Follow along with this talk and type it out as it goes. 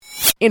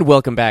And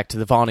welcome back to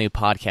the Vonu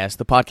Podcast,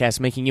 the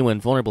podcast making you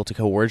invulnerable to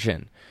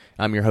coercion.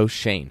 I'm your host,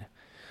 Shane.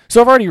 So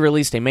I've already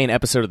released a main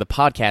episode of the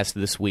podcast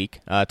this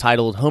week,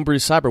 titled Homebrew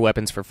Cyber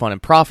Weapons for Fun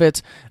and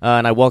Profit,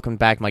 and I welcomed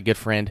back my good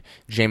friend,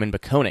 Jamin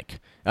Bakonik.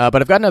 But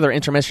I've got another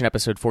intermission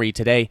episode for you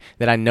today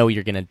that I know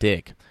you're going to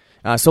dig.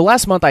 So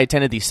last month I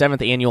attended the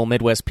 7th Annual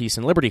Midwest Peace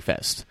and Liberty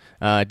Fest.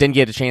 Didn't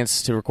get a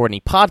chance to record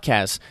any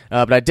podcasts,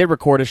 but I did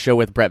record a show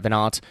with Brett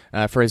Venant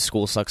for his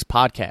SchoolSucks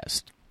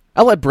podcast.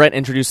 I'll let Brett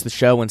introduce the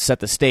show and set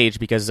the stage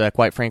because,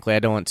 quite frankly, I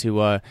don't want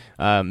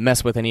to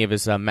mess with any of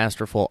his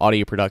masterful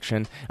audio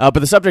production. But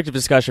the subject of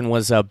discussion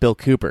was Bill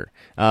Cooper.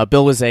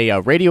 Bill was a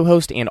radio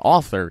host and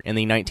author in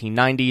the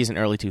 1990s and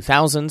early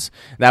 2000s.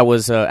 That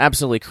was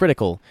absolutely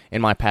critical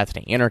in my path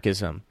to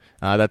anarchism.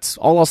 That's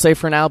all I'll say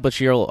for now, but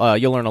you'll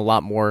learn a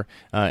lot more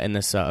in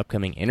this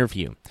upcoming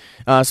interview.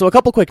 So a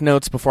couple quick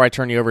notes before I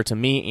turn you over to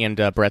me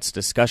and Brett's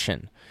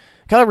discussion.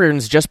 Kyle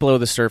Reardon's Just Below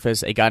the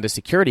Surface, A Guide to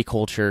Security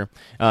Culture,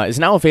 is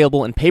now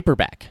available in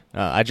paperback.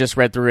 I just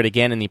read through it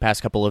again in the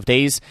past couple of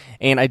days,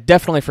 and I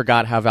definitely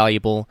forgot how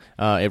valuable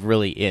it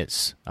really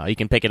is. You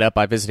can pick it up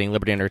by visiting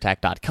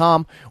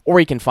libertyunderattack.com, or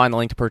you can find the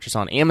link to purchase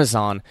on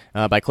Amazon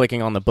by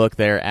clicking on the book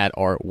there at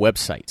our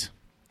website.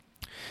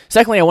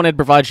 Secondly, I wanted to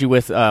provide you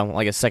with,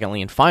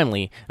 secondly and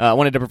finally, I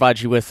wanted to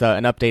provide you with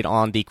an update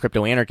on the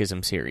Crypto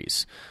Anarchism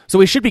series. So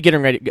we should be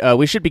getting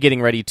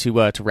ready.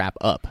 To wrap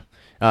up.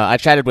 I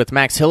chatted with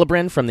Max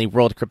Hillebrand from the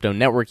World Crypto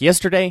Network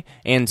yesterday,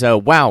 and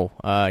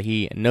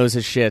he knows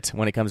his shit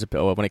when it comes to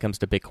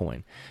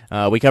Bitcoin.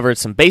 We covered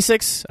some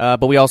basics,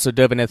 but we also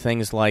dove into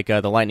things like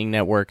the Lightning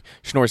Network,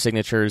 Schnorr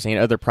signatures, and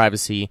other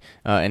privacy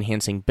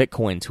enhancing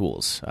Bitcoin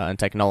tools and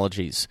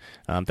technologies.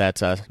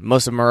 That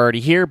most of them are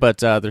already here, but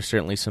there's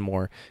certainly some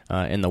more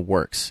in the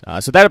works.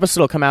 So that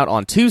episode will come out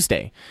on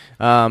Tuesday,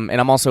 and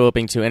I'm also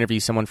hoping to interview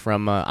someone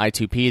from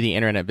I2P, the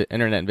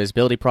Internet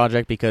Visibility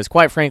Project, because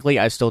quite frankly,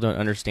 I still don't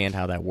understand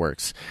how that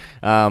works.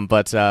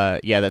 But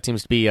that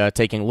seems to be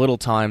taking a little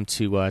time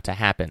to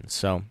happen.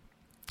 So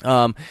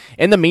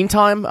in the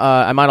meantime,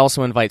 I might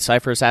also invite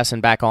Cypher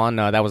Assassin back on.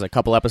 That was a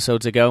couple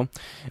episodes ago.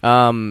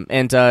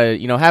 And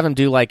have him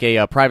do like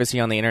a privacy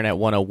on the internet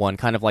 101,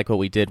 kind of like what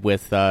we did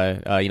with,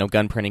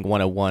 gun printing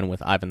 101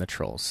 with Ivan the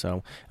Troll.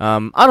 So,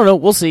 I don't know.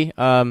 We'll see.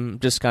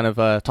 Just kind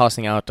of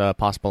tossing out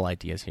possible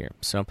ideas here.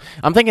 So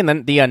I'm thinking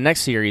that the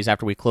next series,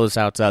 after we close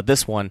out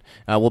this one,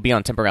 will be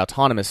on temporary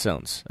autonomous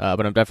zones.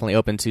 But I'm definitely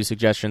open to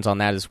suggestions on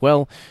that as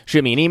well.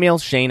 Shoot me an email,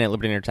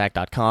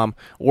 shane@libertyunderattack.com,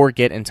 or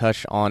get in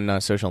touch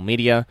on social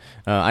media.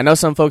 I know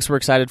some folks were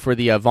excited for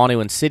the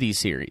Vonu and City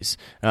series,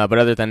 but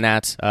other than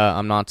that,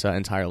 I'm not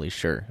entirely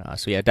sure.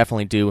 So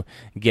definitely do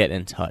get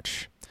in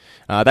touch.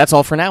 That's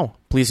all for now.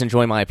 Please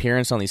enjoy my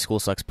appearance on the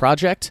SchoolSucks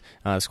project,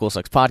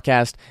 SchoolSucks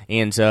podcast,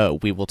 and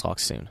we will talk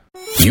soon.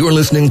 You're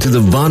listening to the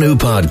Vonu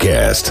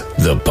Podcast,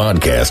 the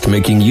podcast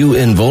making you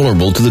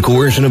invulnerable to the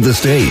coercion of the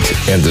state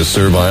and the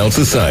servile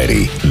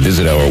society.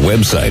 Visit our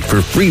website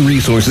for free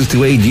resources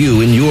to aid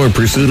you in your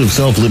pursuit of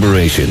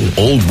self-liberation,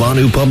 old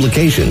Vonu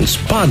publications,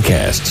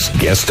 podcasts,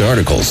 guest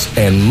articles,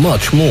 and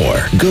much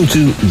more. Go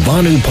to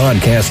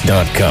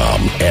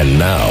VonuPodcast.com. And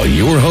now,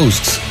 your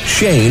hosts,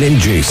 Shane and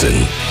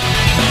Jason.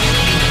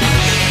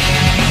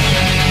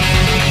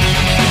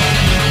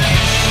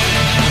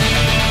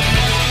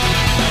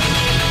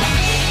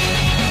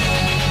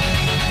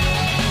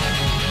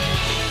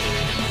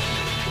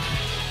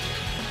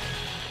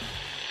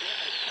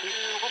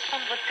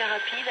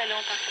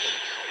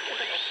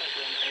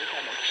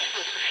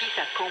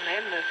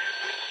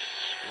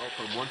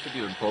 Welcome once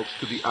again, folks,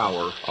 to the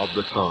hour of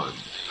the time.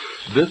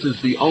 This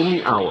is the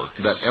only hour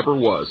that ever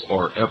was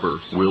or ever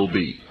will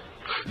be.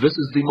 This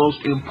is the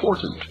most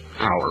important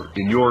hour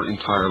in your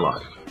entire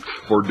life.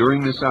 For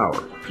during this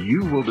hour,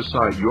 you will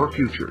decide your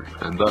future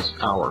and thus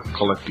our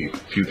collective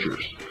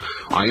futures.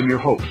 I am your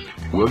host,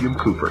 William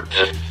Cooper.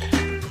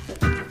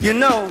 You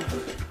know,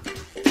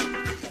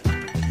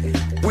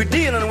 we're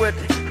dealing with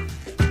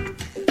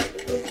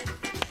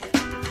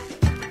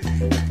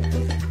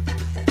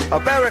a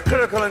very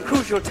critical and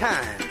crucial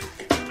time.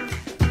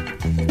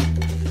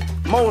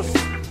 Most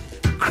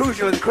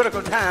crucial and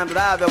critical time that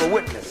I've ever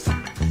witnessed.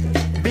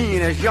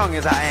 Being as young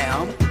as I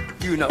am,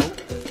 you know.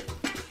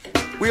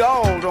 We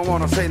all don't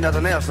want to say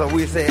nothing else, so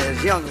we say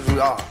as young as we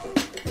are.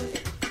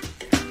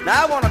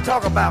 Now I want to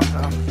talk about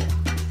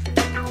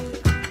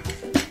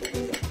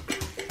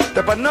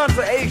the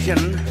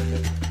pronunciation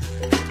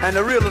and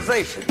the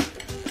realization.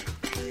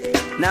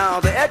 Now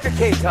the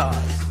educators,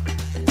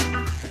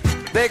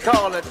 they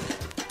call it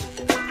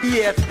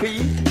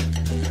ESP,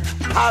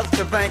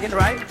 positive thinking,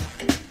 right?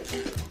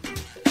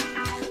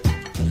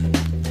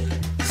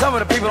 Some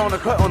of the people on the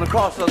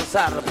cross other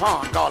side of the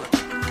pond call it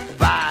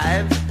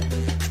vibes,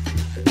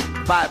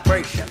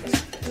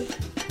 vibrations,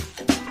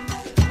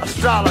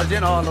 astrology,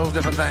 and all those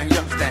different things, you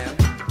understand?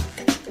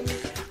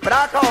 But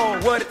I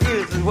call what it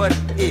is what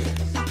it is.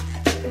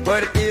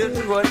 What it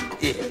is what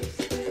it is.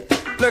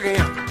 Look at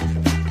him.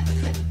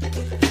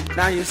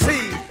 Now you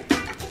see,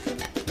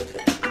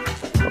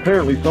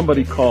 apparently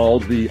somebody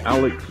called the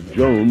Alex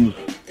Jones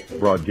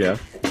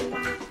broadcast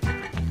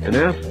and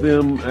asked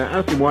him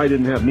why he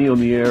didn't have me on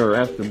the air, or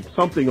asked him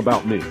something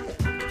about me.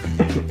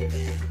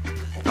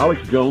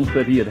 Alex Jones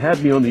said he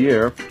had me on the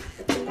air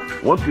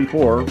once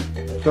before,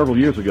 several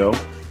years ago,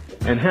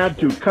 and had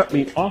to cut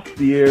me off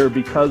the air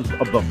because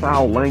of the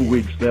foul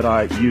language that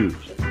I used.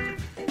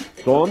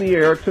 So on the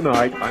air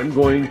tonight, I'm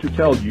going to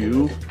tell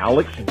you,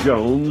 Alex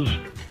Jones,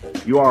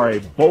 you are a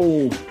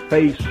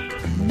bold-faced,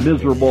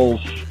 miserable,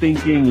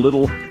 stinking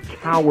little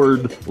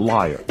coward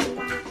liar.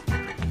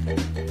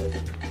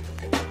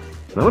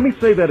 Now let me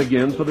say that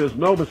again so there's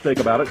no mistake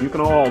about it. You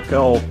can all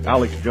tell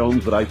Alex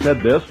Jones that I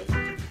said this,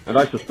 and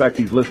I suspect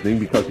he's listening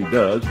because he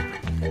does.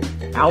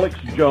 Alex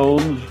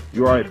Jones,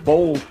 you are a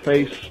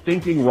bold-faced,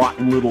 stinking,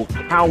 rotten little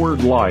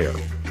coward liar.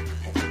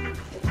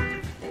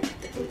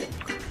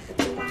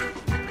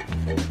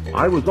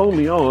 I was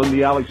only on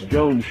the Alex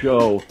Jones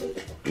show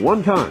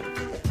one time.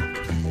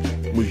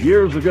 It was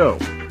years ago,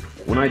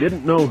 when I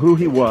didn't know who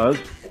he was,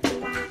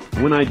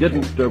 when I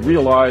didn't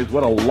realize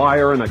what a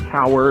liar and a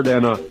coward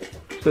and a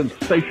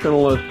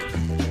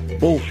sensationalist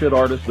bullshit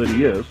artist that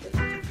he is.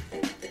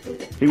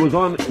 He was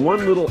on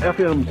one little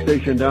FM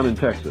station down in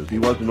Texas. He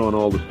wasn't on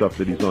all the stuff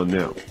that he's on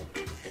now.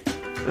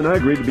 And I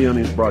agreed to be on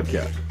his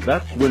broadcast.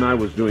 That's when I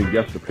was doing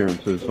guest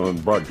appearances on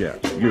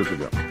broadcasts, years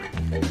ago.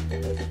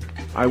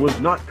 I was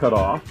not cut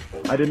off.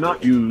 I did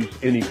not use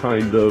any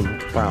kind of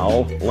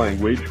foul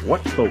language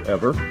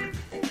whatsoever.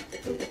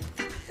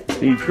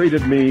 He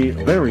treated me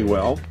very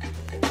well.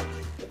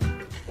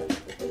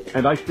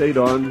 And I stayed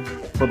on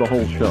for the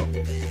whole show.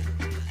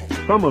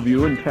 Some of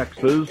you in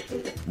Texas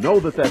know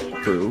that that's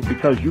true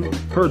because you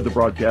heard the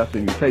broadcast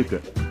and you taped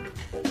it.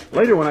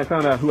 Later, when I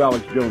found out who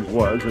Alex Jones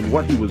was and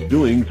what he was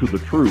doing to the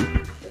truth,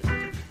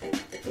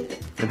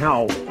 and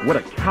what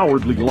a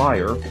cowardly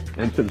liar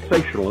and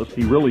sensationalist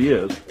he really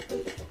is,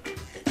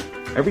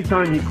 every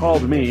time he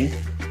called me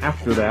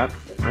after that,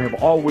 I have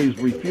always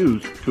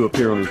refused to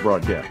appear on his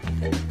broadcast.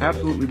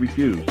 Absolutely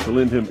refused to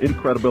lend him any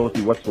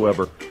credibility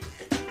whatsoever.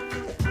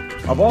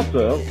 I've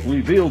also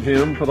revealed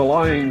him for the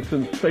lying,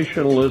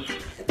 sensationalist,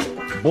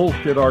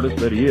 bullshit artist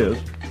that he is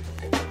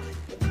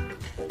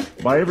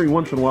by every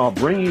once in a while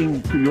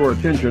bringing to your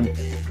attention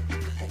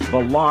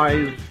the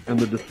lies and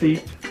the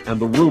deceit and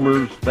the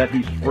rumors that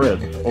he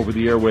spreads over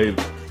the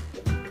airwaves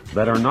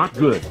that are not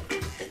good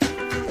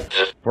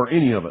for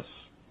any of us,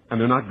 and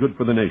they're not good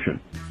for the nation.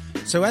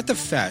 So at the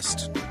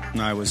fest,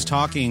 I was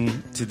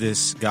talking to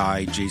this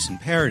guy, Jason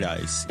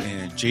Paradise,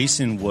 and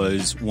Jason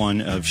was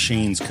one of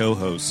Shane's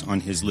co-hosts on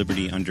his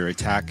Liberty Under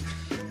Attack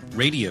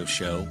radio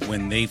show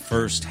when they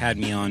first had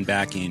me on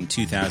back in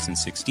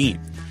 2016.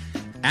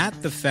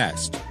 At the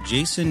fest,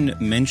 Jason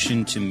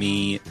mentioned to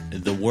me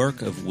the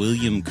work of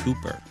William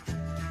Cooper.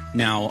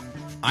 Now,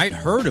 I'd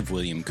heard of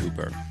William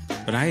Cooper,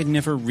 but I had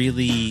never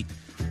really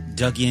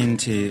dug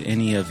into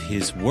any of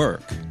his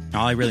work.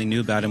 All I really knew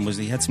about him was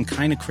he had some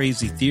kind of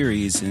crazy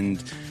theories, and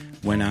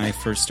when I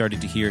first started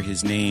to hear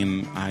his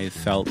name, I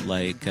felt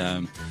like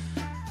I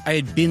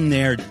had been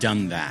there,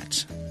 done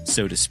that,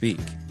 so to speak.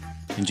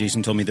 And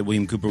Jason told me that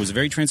William Cooper was a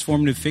very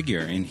transformative figure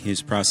in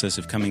his process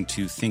of coming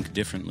to think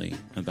differently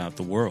about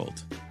the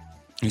world.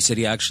 He said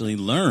he actually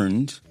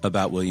learned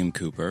about William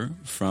Cooper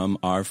from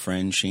our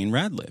friend Shane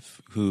Radliff,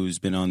 who's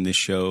been on this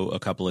show a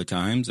couple of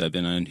times. I've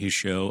been on his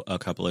show a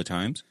couple of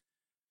times.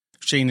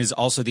 Shane is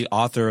also the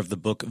author of the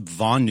book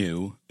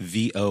VONU,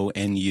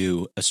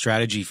 V-O-N-U, A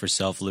Strategy for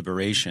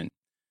Self-Liberation.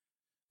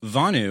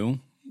 VONU,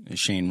 as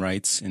Shane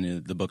writes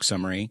in the book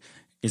summary,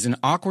 is an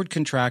awkward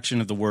contraction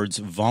of the words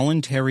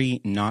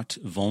voluntary, not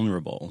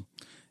vulnerable,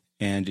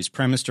 and is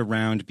premised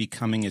around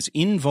becoming as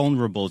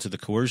invulnerable to the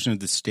coercion of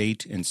the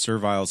state and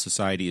servile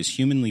society as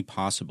humanly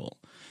possible.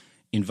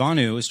 In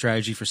VONU, A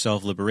Strategy for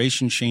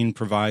Self-Liberation, Shane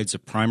provides a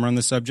primer on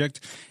the subject,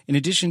 in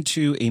addition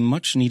to a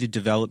much-needed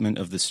development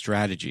of the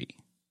strategy.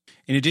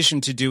 In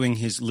addition to doing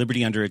his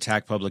Liberty Under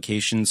Attack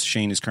publications,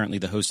 Shane is currently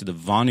the host of the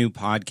VONU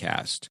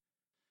podcast.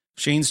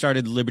 Shane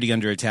started Liberty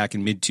Under Attack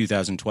in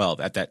mid-2012.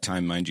 At that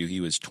time, mind you,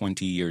 he was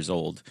 20 years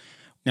old.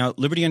 Now,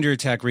 Liberty Under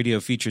Attack Radio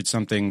featured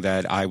something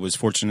that I was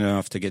fortunate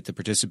enough to get to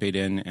participate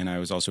in, and I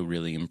was also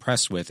really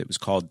impressed with. It was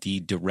called the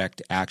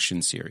Direct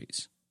Action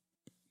Series.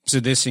 So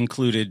this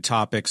included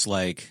topics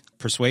like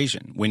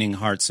persuasion, winning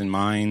hearts and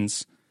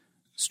minds,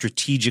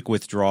 strategic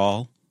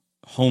withdrawal,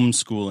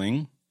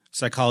 homeschooling,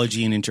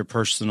 psychology and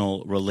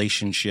interpersonal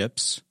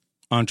relationships,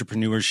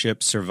 entrepreneurship,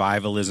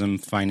 survivalism,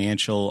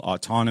 financial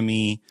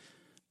autonomy,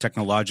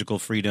 technological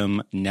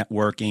freedom,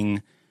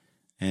 networking,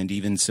 and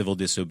even civil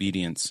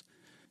disobedience.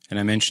 And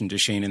I mentioned to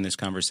Shane in this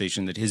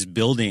conversation that his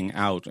building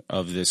out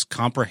of this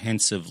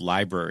comprehensive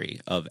library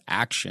of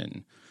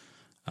action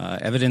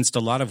evidenced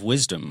a lot of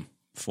wisdom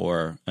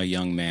for a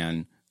young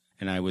man,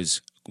 and I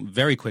was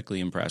very quickly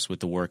impressed with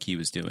the work he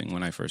was doing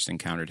when I first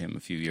encountered him a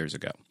few years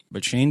ago.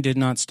 But Shane did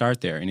not start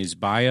there. In his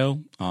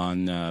bio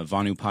on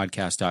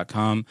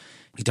vonupodcast.com,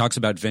 he talks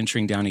about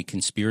venturing down a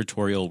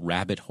conspiratorial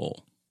rabbit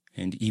hole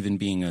and even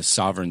being a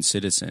sovereign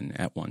citizen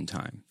at one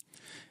time.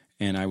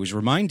 And I was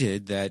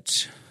reminded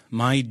that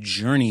my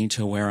journey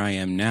to where I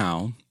am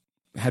now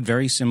had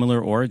very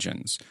similar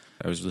origins.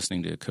 I was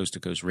listening to Coast to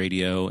Coast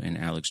Radio and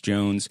Alex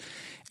Jones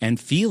and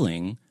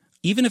feeling,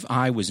 even if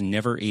I was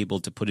never able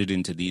to put it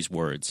into these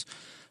words,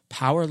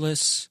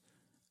 powerless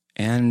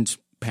and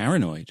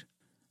paranoid.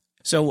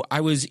 So I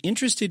was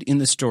interested in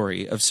the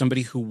story of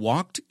somebody who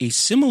walked a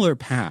similar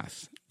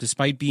path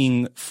despite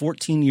being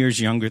 14 years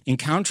younger,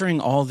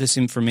 encountering all this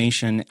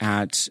information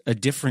at a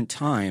different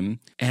time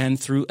and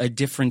through a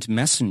different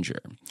messenger.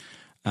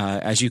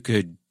 As you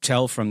could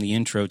tell from the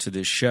intro to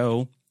this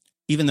show,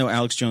 even though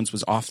Alex Jones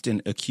was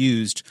often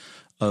accused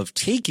of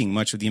taking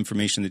much of the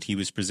information that he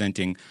was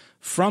presenting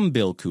from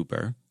Bill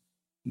Cooper,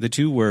 the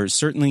two were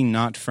certainly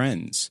not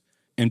friends.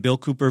 And Bill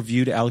Cooper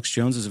viewed Alex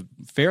Jones as a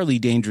fairly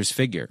dangerous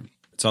figure.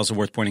 It's also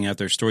worth pointing out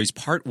their stories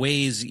part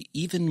ways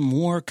even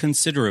more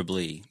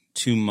considerably.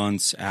 2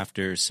 months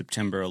after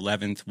September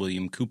 11th,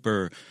 William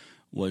Cooper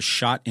was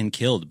shot and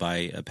killed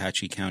by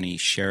Apache County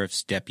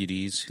Sheriff's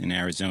deputies in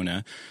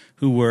Arizona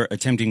who were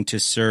attempting to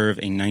serve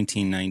a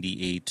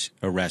 1998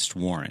 arrest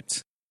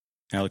warrant.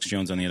 Alex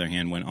Jones, on the other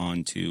hand, went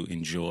on to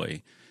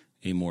enjoy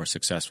a more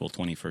successful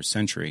 21st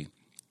century.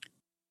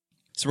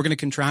 So we're going to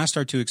contrast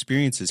our two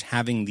experiences,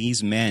 having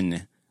these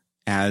men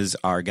as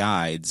our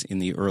guides in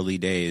the early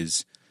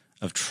days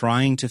of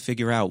trying to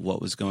figure out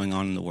what was going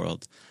on in the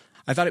world.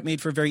 I thought it made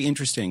for a very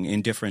interesting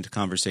and different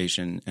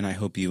conversation, and I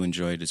hope you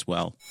enjoyed as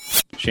well.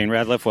 Shane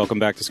Radliff, welcome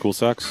back to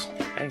SchoolSucks.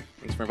 Hey,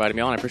 thanks for inviting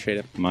me on. I appreciate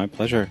it. My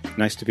pleasure.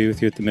 Nice to be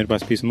with you at the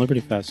Midwest Peace and Liberty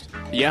Fest.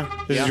 Yeah.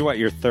 This is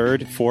your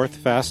third, fourth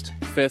fest?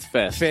 Fifth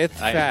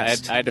fest. I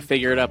had to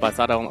figure it up. I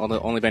thought I'd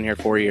only been here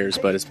 4 years,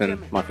 but it's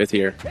been my fifth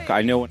year.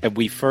 I know when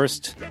we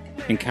first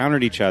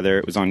encountered each other,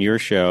 it was on your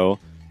show.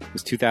 It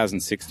was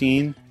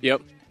 2016.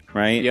 Yep.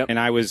 Right? Yep. And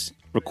I was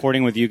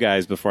recording with you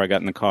guys before I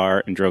got in the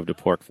car and drove to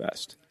Pork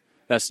Fest.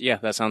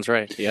 That sounds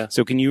right. Yeah.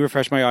 So can you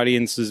refresh my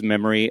audience's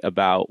memory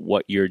about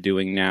what you're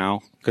doing now?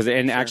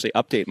 Actually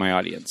update my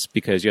audience,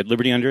 because you had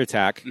Liberty Under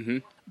Attack,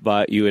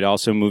 but you had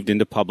also moved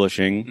into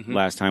publishing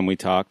last time we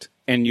talked,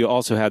 and you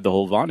also had the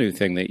whole Vanu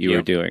thing that you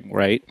were doing,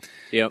 right?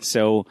 Yep.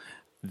 So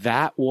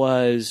that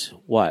was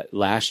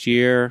last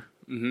year,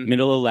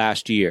 middle of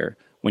last year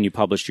when you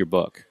published your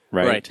book,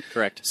 right? Right.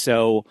 Correct.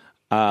 So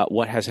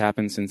what has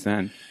happened since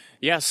then?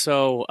 Yeah,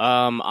 so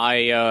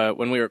I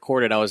when we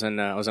recorded, I was in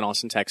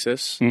Austin,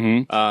 Texas.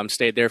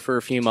 Stayed there for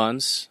a few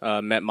months.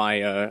 Met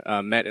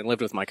and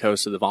lived with my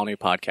host of the Vanu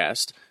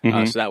podcast.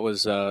 So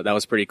that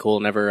was pretty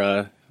cool.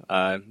 Never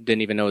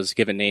didn't even know his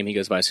given name. He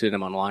goes by a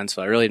pseudonym online,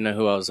 so I really didn't know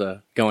who I was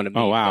going to meet.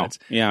 Oh wow,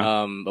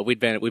 yeah. But we'd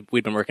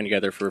been working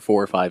together for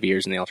 4 or 5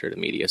 years in the alternative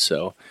media.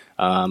 So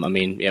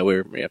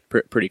we're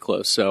pretty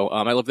close. So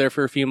I lived there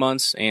for a few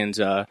months, and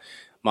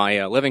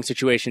my living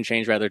situation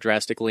changed rather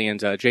drastically, and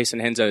Jason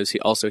Henzo is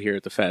also here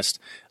at the fest.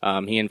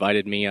 He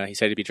invited me. He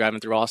said he'd be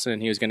driving through Austin,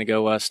 and he was going to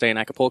go stay in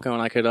Acapulco,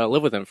 and I could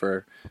live with him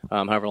for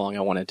however long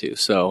I wanted to.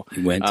 So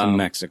you went to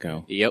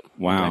Mexico. Yep.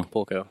 Wow.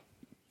 Acapulco.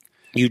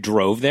 You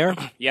drove there?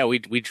 Yeah, we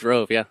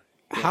drove. Yeah.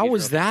 How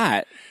was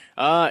that?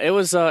 It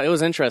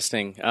was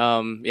interesting.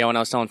 When I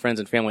was telling friends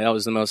and family, that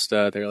was the most.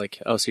 They're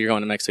like, "Oh, so you're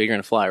going to Mexico? You're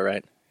going to fly,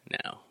 right?"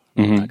 No.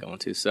 I'm not going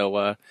to.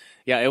 So,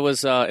 it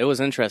was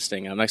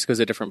interesting. Mexico's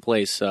a different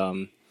place.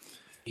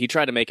 We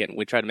tried to make it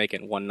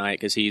in one night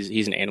because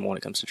he's an animal when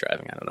it comes to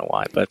driving. I don't know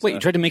why, but wait, you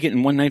tried to make it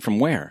in one night from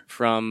where?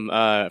 From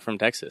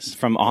Texas.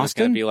 From Austin? It's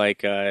going to be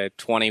like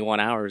 21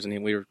 hours,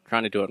 and we were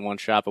trying to do it in one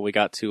shot, but we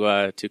got to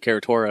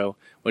Querétaro,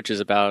 which is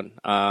about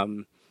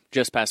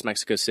just past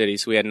Mexico City,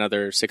 so we had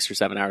another 6 or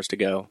 7 hours to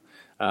go.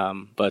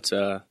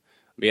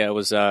 It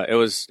was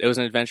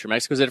an adventure.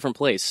 Mexico's a different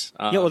place.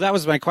 That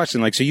was my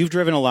question. So you've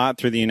driven a lot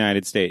through the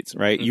United States,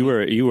 right? You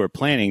were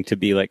planning to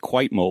be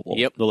quite mobile.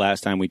 Yep. The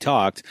last time we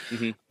talked.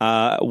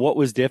 What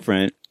was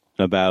different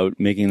about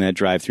making that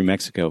drive through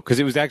Mexico? Because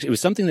it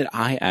was something that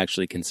I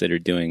actually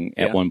considered doing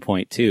at one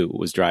point too.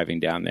 Was driving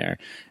down there,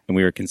 and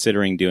we were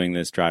considering doing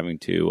this driving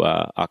to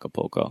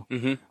Acapulco.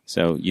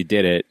 So you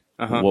did it.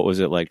 What was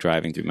it like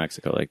driving through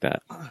Mexico like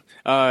that?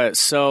 I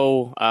was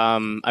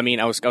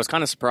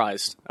kind of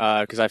surprised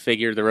because I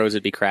figured the roads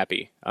would be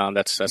crappy.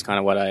 That's kind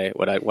of what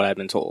I'd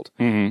been told.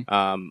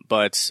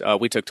 But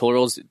we took toll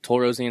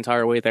roads the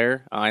entire way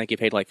there. I think you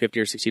paid like $50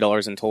 or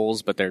 $60 in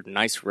tolls, but they're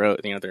nice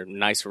they're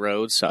nice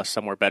roads.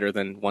 Some were better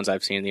than ones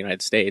I've seen in the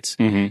United States.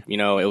 It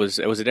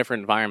was a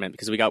different environment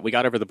because we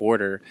got over the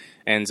border,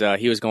 and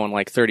he was going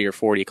like 30 or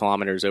 40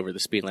 kilometers over the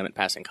speed limit,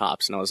 passing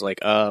cops, and I was like,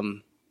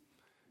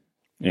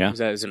 yeah.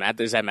 Does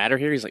that matter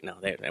here? He's like, no,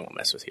 they won't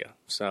mess with you.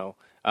 So,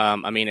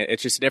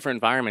 it's just a different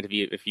environment.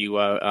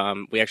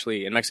 We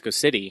actually in Mexico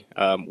City,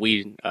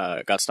 we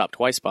got stopped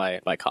twice by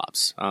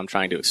cops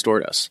trying to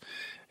extort us.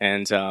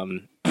 And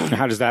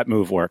how does that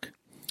move work?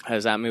 How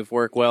does that move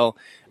work? Well,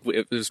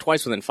 it was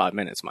twice within 5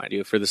 minutes, mind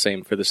you, for the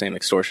same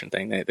extortion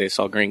thing. They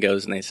saw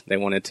gringos and they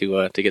wanted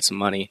to get some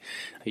money.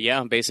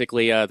 Yeah,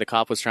 basically, the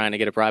cop was trying to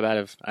get a bribe out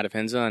of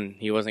Henza, and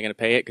he wasn't going to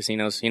pay it because he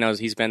knows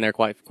he's been there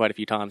quite a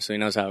few times, so he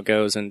knows how it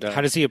goes. And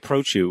how does he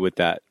approach you with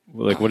that?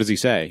 What does he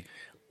say?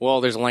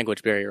 Well, there's a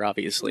language barrier,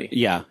 obviously.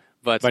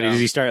 But does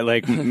he start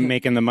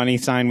making the money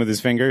sign with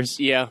his fingers?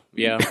 Yeah.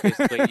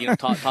 Basically,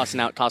 tossing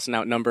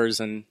out numbers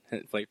and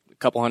It's like a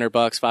couple $100,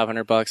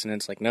 $500, and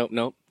it's like,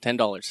 nope,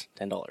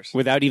 $10.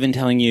 Without even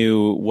telling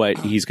you what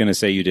he's going to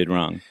say you did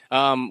wrong.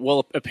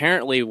 Well,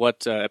 apparently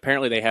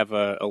they have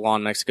a law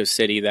in Mexico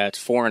City that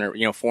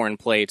foreign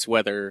plates,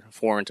 whether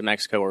foreign to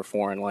Mexico or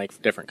foreign,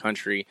 like different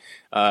country,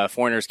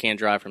 foreigners can't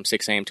drive from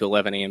 6 a.m. to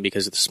 11 a.m.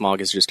 because the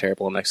smog is just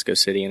terrible in Mexico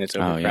City, and it's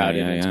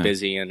overcrowded and it's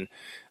busy. And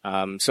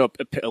so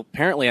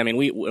apparently, I mean,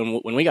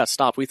 when we got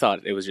stopped, we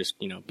thought it was just,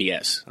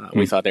 BS.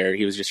 We thought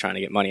he was just trying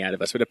to get money out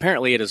of us, but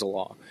apparently it is a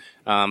law.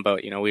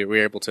 But we were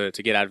able to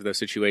get out of those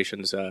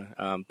situations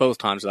both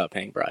times without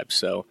paying bribes.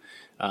 So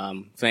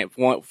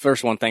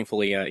first one,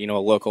 thankfully, a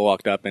local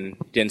walked up and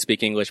didn't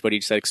speak English, but he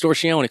just said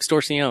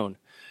extorsion,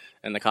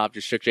 and the cop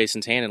just shook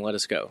Jason's hand and let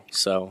us go.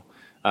 So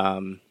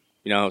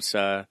it's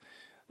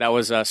that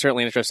was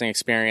certainly an interesting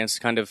experience,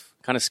 kind of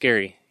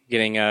scary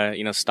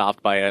getting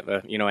stopped by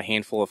a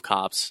handful of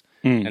cops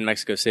in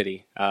Mexico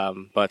City,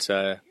 but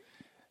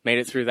made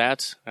it through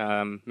that,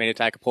 made it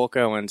to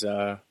Acapulco, and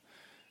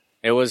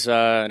it was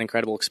an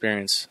incredible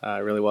experience.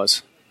 It really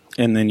was.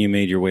 And then you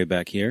made your way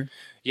back here?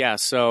 Yeah,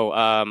 so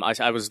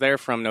I was there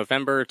from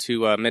November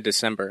to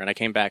mid-December, and I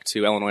came back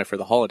to Illinois for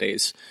the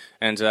holidays,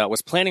 and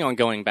was planning on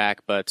going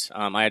back, but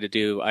I had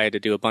to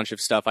do a bunch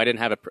of stuff. I didn't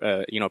have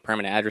a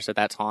permanent address at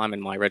that time,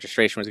 and my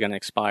registration was going to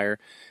expire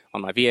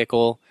on my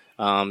vehicle.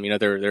 And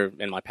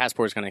my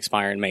passport is going to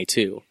expire in May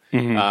too.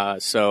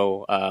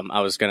 So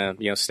I was going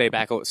to stay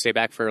back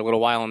for a little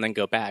while and then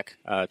go back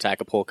to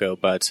Acapulco,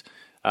 but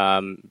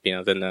then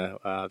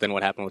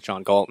what happened with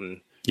John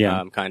Galton?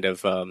 I'm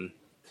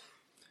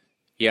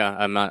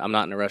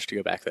not in a rush to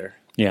go back there.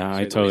 Yeah,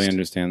 I totally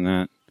understand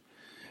that.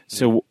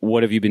 So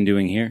what have you been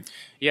doing here?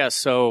 Yeah,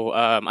 so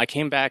I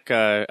came back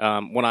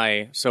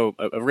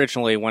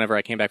originally whenever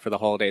I came back for the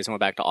holidays, I went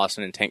back to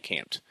Austin and tent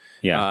camped.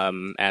 Yeah.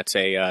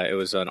 It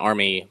was an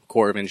Army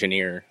Corps of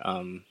Engineer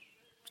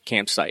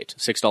campsite,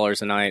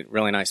 $6 a night,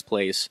 really nice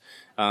place.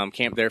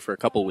 Camped there for a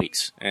couple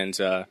weeks, and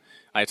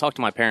I talked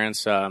to my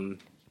parents.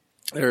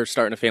 They're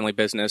starting a family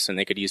business, and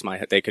they could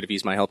have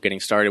used my help getting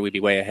started. We'd be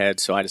way ahead,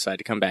 so I decided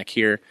to come back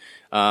here.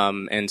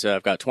 And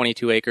I've got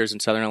 22 acres in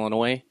southern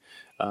Illinois.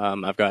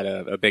 I've got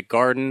a big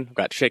garden. I've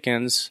got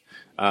chickens,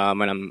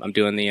 and I'm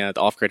doing the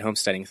off-grid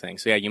homesteading thing.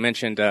 So yeah, you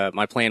mentioned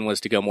my plan was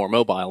to go more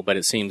mobile, but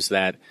it seems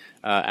that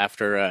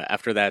after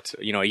that,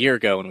 a year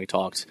ago when we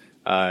talked,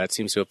 it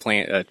seems to have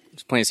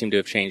plans seem to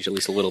have changed at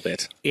least a little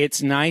bit.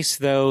 It's nice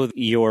though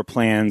your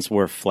plans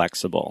were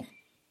flexible,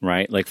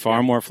 right? Like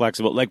far more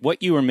flexible. Like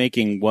what you were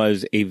making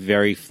was a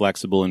very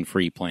flexible and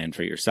free plan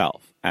for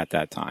yourself at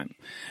that time.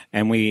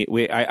 And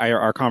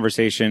our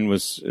conversation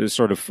was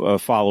sort of a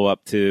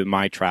follow-up to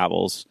my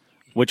travels,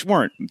 which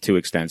weren't too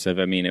extensive.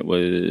 I mean, it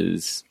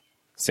was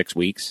 6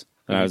 weeks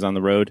that I was on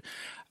the road.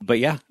 But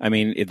yeah, I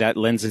mean, that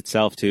lends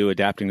itself to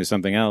adapting to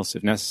something else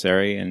if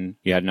necessary, and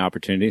you had an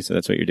opportunity, so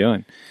that's what you're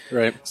doing.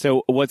 Right.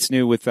 So what's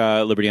new with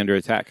Liberty Under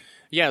Attack?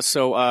 Yeah,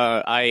 so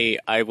I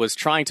was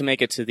trying to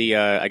make it to the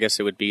I guess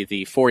it would be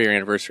the 4-year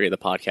anniversary of the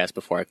podcast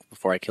before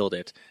I killed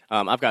it.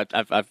 I've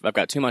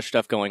got too much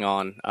stuff going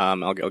on.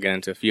 I'll get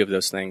into a few of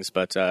those things,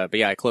 but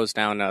yeah, I closed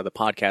down the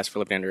podcast for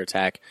Liberty Under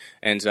Attack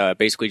and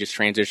basically just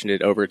transitioned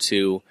it over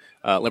to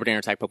Liberty Under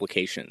Attack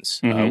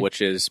Publications,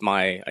 which is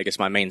my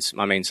main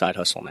side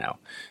hustle now.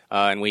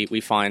 And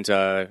we find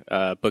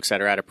books that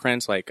are out of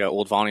print, like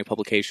old volume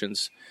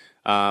publications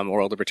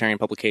or old libertarian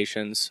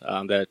publications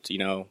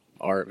that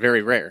are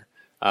very rare.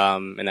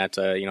 And that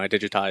I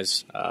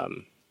digitize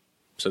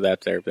so that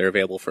they're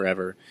available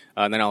forever.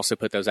 And then I also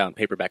put those out in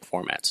paperback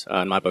formats.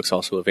 And my book's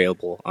also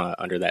available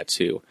under that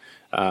too.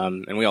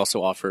 And we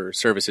also offer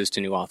services to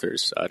new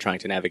authors trying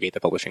to navigate the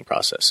publishing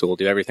process. So we'll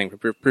do everything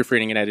from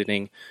proofreading and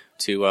editing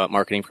to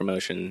marketing,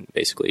 promotion,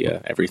 basically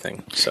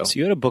everything. So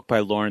you had a book by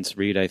Lawrence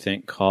Reed, I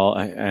think, called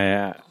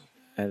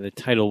the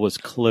title was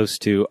close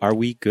to "Are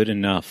We Good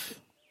Enough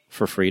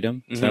for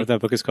Freedom?" Is that what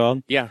that book is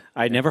called? Yeah.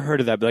 I'd never heard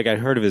of that. Like, I'd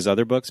heard of his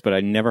other books, but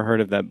I'd never heard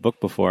of that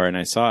book before. And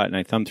I saw it and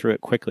I thumbed through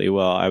it quickly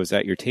while I was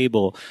at your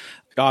table.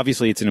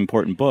 Obviously, it's an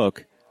important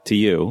book to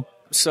you.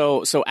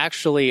 So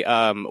actually,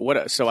 I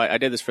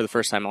did this for the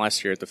first time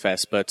last year at the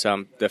fest, but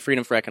the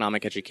Freedom for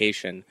Economic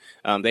Education,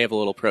 they have a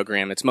little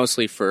program. It's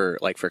mostly for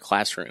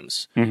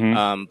classrooms.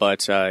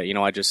 But I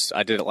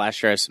did it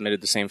last year. I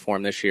submitted the same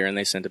form this year, and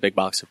they sent a big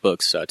box of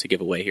books to give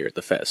away here at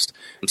the fest.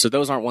 So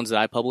those aren't ones that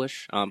I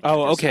publish.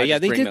 Okay. Yeah,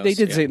 they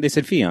did. Say, they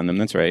said fee on them.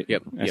 That's right.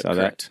 Yep. I saw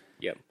correct.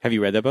 that. Yep. Have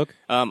you read that book?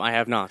 I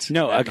have not.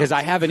 No, because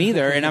I haven't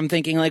either. And I'm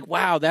thinking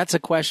wow, that's a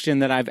question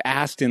that I've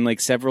asked in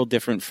several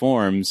different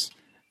forms.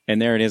 And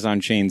there it is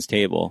on Shane's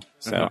table.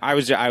 So I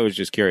was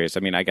just curious. I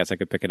mean, I guess I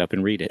could pick it up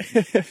and read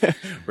it.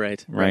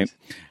 Right.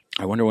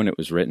 I wonder when it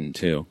was written,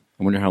 too.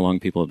 I wonder how long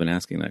people have been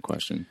asking that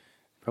question.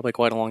 Probably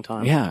quite a long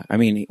time. Yeah. I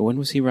mean, when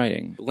was he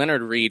writing?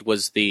 Leonard Reed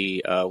was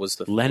the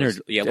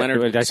Leonard.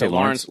 Leonard. Did I say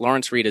Lawrence?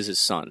 Lawrence Reed is his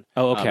son.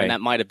 Oh, okay. And that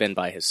might have been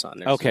by his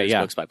son. There's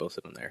books by both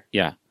of them there.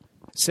 Yeah.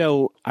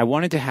 So I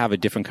wanted to have a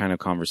different kind of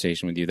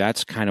conversation with you.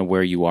 That's kind of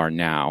where you are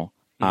now.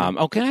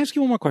 Can I ask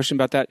you one more question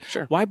about that?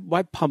 Sure.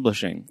 Why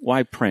publishing?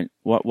 Why print?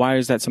 Why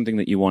is that something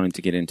that you wanted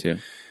to get into?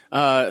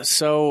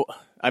 So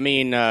I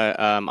mean,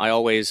 I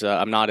always,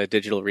 I'm not a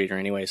digital reader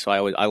anyway, so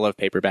I love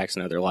paperbacks.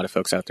 And I know there are a lot of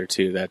folks out there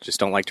too that just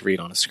don't like to read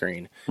on a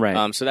screen.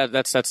 Right. So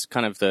that's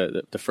kind of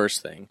the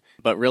first thing.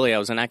 But really, I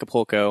was in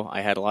Acapulco.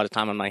 I had a lot of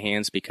time on my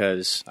hands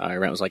because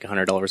rent was like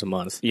 $100 a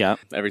month. Yeah.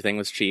 Everything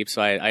was cheap,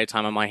 so I had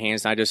time on my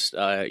hands. And I just,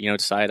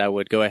 decided I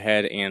would go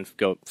ahead and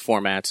go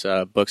format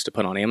books to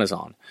put on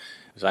Amazon.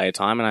 So I had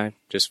time, and I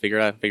just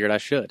figured I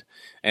should.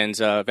 And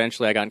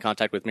eventually, I got in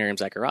contact with Miriam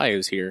Zachariah,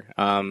 who's here.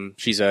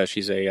 She's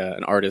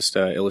an artist,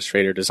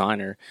 illustrator,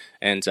 designer,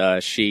 and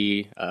I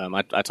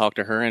talked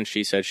to her, and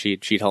she said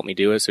she'd help me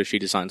do it. So she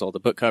designs all the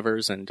book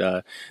covers, and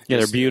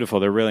they're beautiful.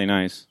 They're really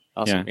nice.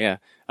 Awesome. Yeah.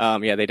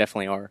 They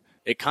definitely are.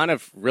 It kind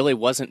of really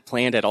wasn't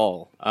planned at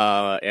all.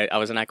 I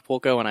was in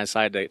Acapulco, and I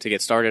decided to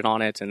get started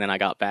on it, and then I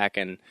got back,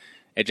 and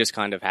it just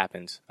kind of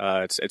happened.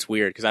 It's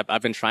weird because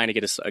I've been trying to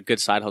get a good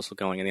side hustle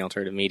going in the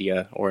alternative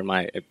media or in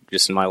my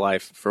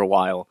life for a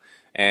while,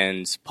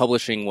 and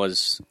publishing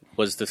was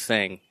the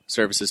thing.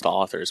 Services to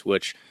authors,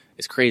 which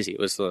is crazy. It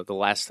was the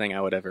last thing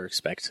I would ever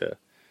expect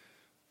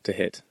to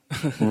hit.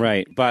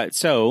 Right, but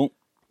so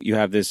you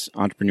have this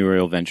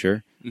entrepreneurial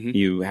venture. Mm-hmm.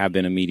 You have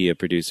been a media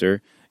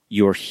producer.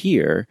 You're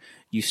here.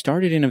 You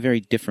started in a very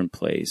different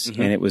place,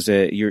 mm-hmm. and it was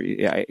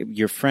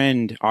your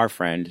friend, our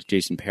friend,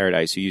 Jason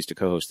Paradise, who used to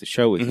co-host the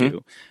show with mm-hmm.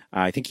 you.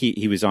 I think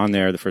he was on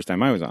there the first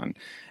time I was on.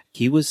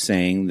 He was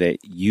saying that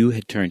you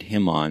had turned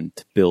him on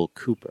to Bill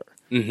Cooper,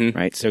 mm-hmm.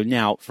 right? So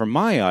now, for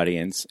my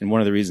audience, and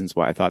one of the reasons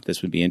why I thought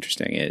this would be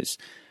interesting is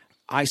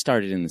I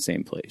started in the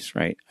same place,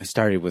 right? I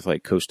started with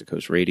like Coast to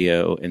Coast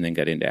Radio and then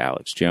got into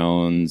Alex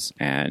Jones.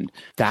 And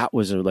that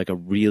was a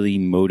really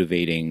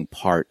motivating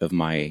part of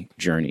my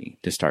journey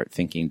to start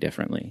thinking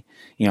differently.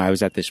 I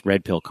was at this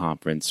Red Pill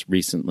conference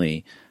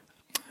recently.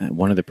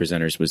 One of the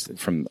presenters was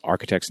from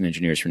Architects and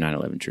Engineers for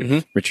 9/11 Truth,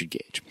 mm-hmm. Richard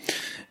Gage.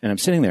 And I'm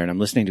sitting there and I'm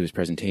listening to his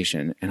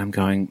presentation and I'm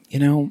going,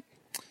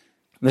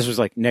 this was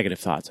like negative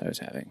thoughts I was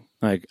having.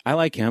 Like, I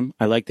like him.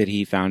 I like that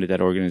he founded that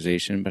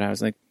organization, but I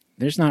was like,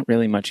 there's not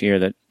really much here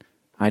that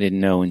I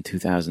didn't know in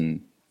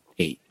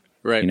 2008.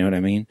 Right. You know what I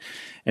mean?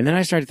 And then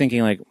I started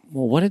thinking like,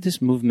 well, what did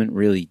this movement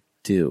really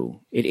do?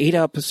 It ate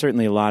up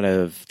certainly a lot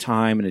of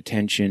time and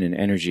attention and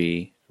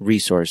energy,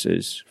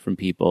 resources from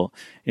people.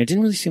 And it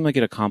didn't really seem like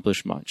it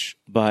accomplished much,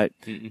 but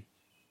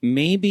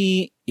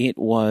maybe it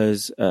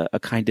was a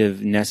kind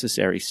of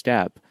necessary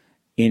step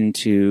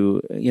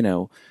into,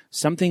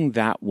 something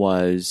that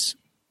was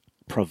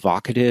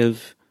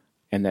provocative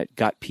and that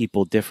got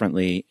people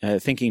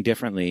thinking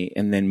differently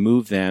and then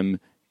moved them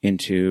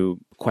into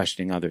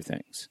questioning other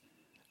things.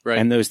 Right.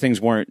 And those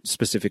things weren't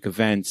specific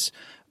events,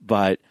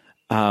 but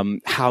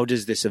how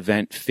does this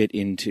event fit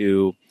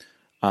into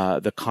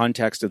the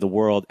context of the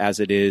world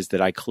as it is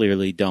that I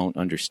clearly don't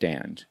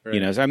understand?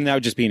 Right. So that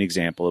would just be an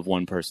example of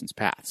one person's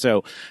path.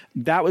 So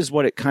that was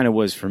what it kind of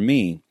was for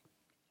me.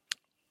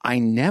 I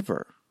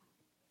never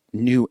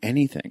knew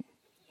anything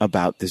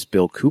about this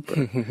Bill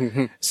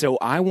Cooper. So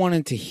I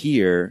wanted to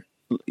hear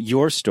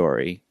your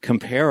story,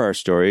 compare our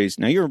stories.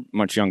 Now, you're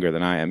much younger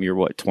than I am. You're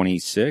what,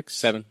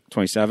 26?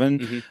 27?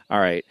 Mm-hmm. All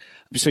right.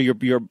 So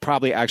you're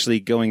probably actually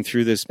going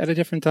through this at a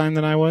different time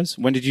than I was.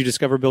 When did you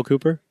discover Bill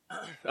Cooper?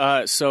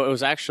 So it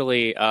was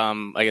actually,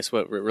 I guess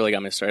what really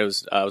got me started,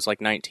 I was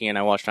like 19.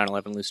 I watched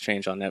 9/11 Loose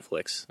Change on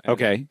Netflix.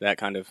 Okay. That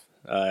kind of,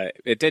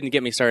 it didn't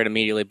get me started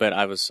immediately, but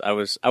I was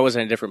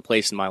in a different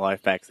place in my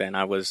life back then.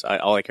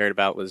 All I cared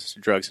about was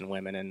drugs and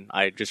women. And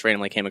I just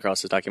randomly came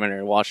across this documentary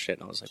and watched it.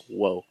 And I was like,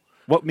 whoa.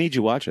 What made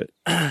you watch it?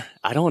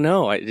 I don't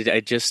know.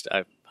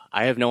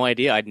 I have no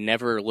idea. I'd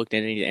never looked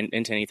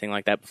into anything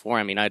like that before.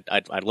 I mean, I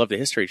love the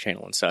History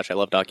Channel and such. I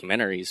love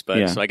documentaries,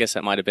 but so I guess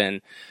that might have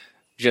been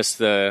just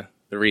the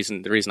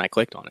reason I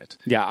clicked on it.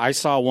 Yeah, I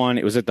saw one.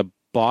 It was at the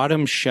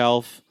bottom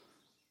shelf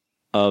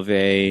of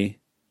a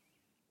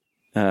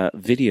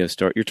video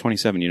store. You're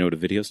 27. You know what a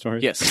video store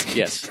is?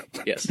 Yes.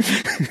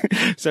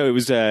 So it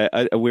was.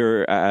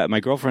 My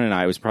girlfriend and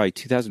I. It was probably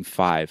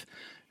 2005.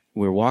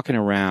 We're walking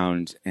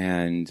around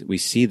and we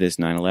see this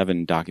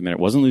 9/11 documentary.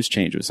 It wasn't Loose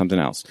Change. It was something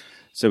else.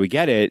 So we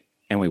get it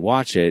and we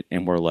watch it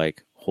and we're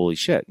like, holy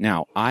shit.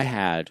 Now, I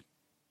had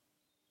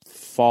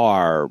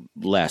far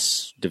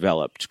less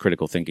developed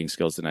critical thinking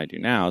skills than I do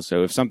now.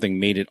 So if something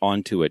made it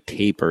onto a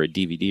tape or a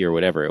DVD or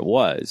whatever it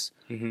was,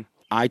 mm-hmm.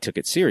 I took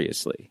it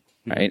seriously.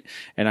 Right.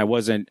 And I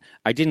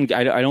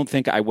don't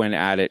think I went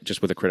at it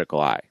just with a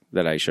critical eye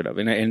that I should have.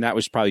 And that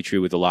was probably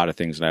true with a lot of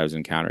things that I was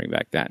encountering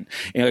back then.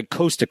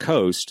 Coast to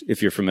Coast,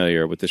 if you're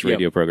familiar with this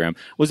radio program,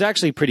 was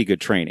actually pretty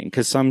good training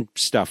because some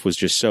stuff was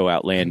just so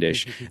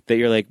outlandish that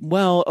you're like,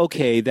 well,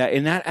 okay,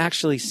 that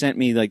actually sent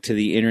me like to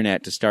the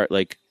internet to start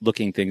like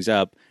looking things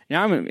up.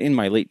 Now I'm in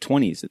my late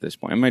 20s at this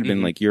point. I might have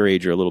been like your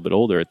age or a little bit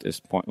older at this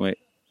point. Wait,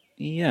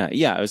 yeah,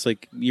 I was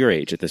like your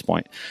age at this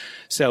point.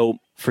 So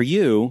for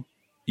you,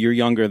 you're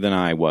younger than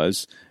I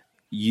was.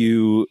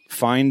 You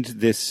find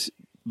this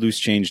Loose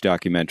Change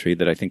documentary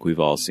that I think we've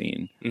all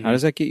seen. Mm-hmm. How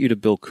does that get you to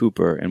Bill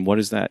Cooper, and what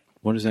does that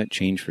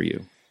change for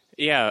you?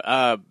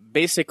 Yeah,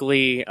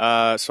 basically,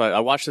 so I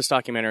watched this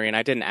documentary, and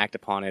I didn't act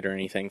upon it or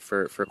anything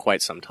for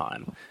quite some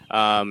time.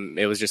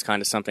 It was just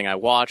kind of something I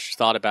watched,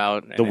 thought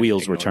about. And the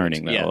wheels were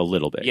turning, though, a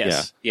little bit.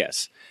 Yes,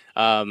 yes.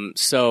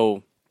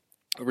 So,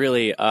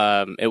 really,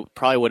 it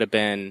probably would have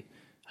been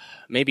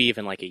maybe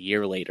even like a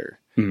year later.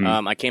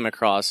 Mm-hmm. I came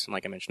across,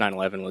 like I mentioned,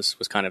 9/11 was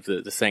kind of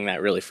the thing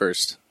that really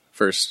first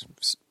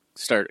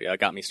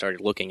got me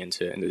started looking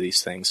into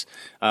these things.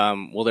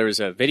 Well, there was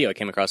a video I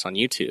came across on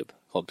YouTube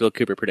called Bill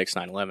Cooper Predicts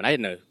 9/11. I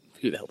didn't know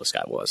who the hell this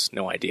guy was.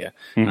 No idea.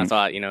 Mm-hmm. And I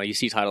thought, you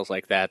see titles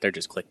like that, they're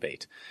just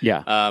clickbait.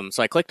 Yeah.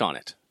 So I clicked on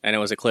it, and it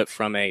was a clip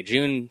from a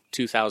June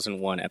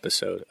 2001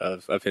 episode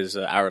of his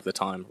Hour of the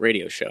Time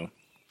radio show,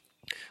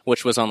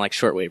 which was on like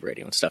shortwave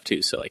radio and stuff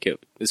too. So like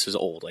this was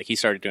old. Like he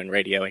started doing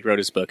radio. He wrote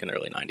his book in the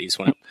early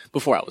 90s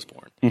before I was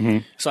born. Mm-hmm.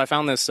 So I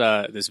found this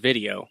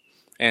video,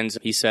 and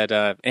he said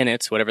in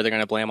it, whatever they're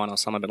going to blame on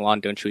Osama bin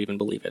Laden, don't you even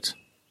believe it?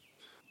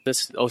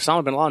 This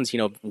Osama bin Laden's,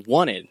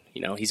 wanted.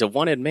 He's a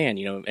wanted man,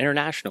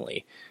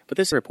 internationally. But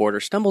this reporter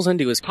stumbles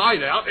into his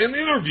hideout and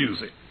interviews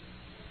him.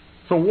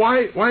 So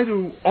why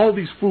do all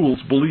these fools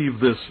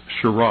believe this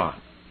charade?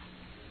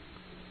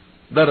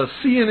 That a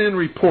CNN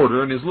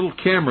reporter and his little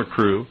camera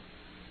crew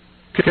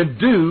can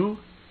do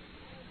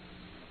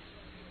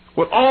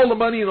what all the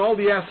money and all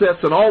the assets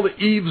and all the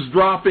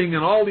eavesdropping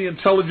and all the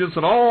intelligence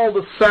and all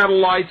the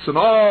satellites and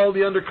all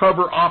the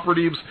undercover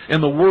operatives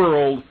in the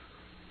world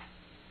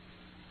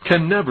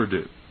can never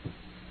do.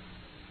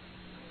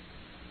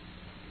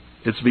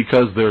 It's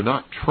because they're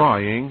not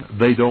trying.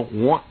 They don't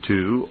want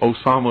to.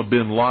 Osama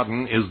bin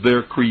Laden is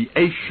their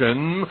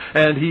creation,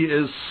 and he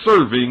is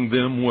serving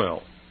them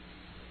well.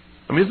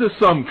 I mean, is this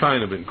some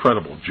kind of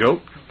incredible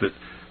joke that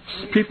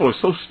people are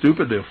so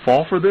stupid they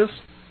fall for this?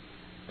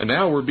 And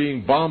now we're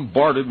being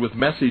bombarded with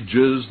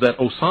messages that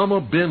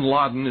Osama bin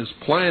Laden is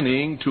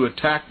planning to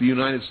attack the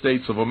United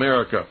States of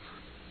America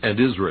and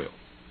Israel.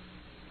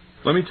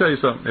 Let me tell you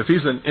something. If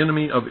he's an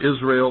enemy of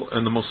Israel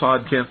and the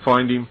Mossad can't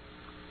find him,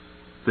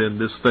 then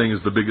this thing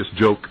is the biggest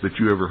joke that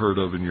you ever heard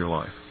of in your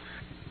life.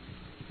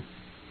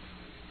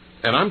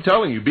 And I'm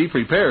telling you, be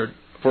prepared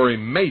for a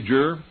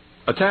major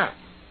attack.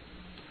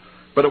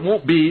 But it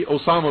won't be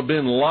Osama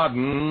bin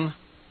Laden.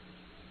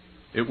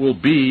 It will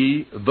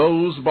be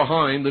those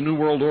behind the New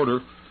World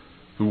Order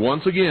who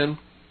once again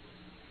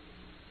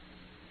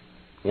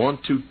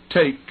want to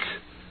take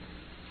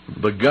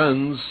the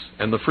guns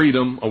and the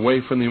freedom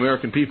away from the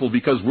American people,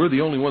 because we're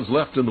the only ones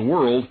left in the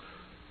world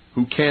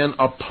who can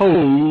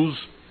oppose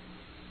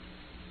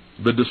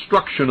the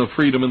destruction of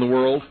freedom in the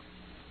world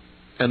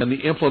and then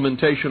the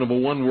implementation of a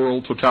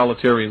one-world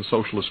totalitarian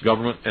socialist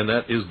government, and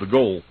that is the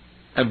goal.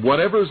 And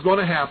whatever is going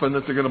to happen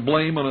that they're going to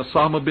blame on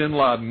Osama bin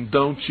Laden,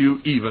 don't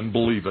you even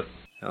believe it.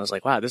 I was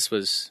like, wow, this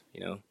was,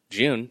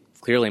 June,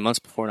 clearly months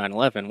before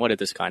 9/11. What did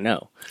this guy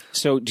know?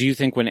 So do you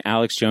think when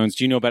do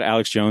you know about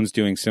Alex Jones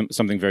doing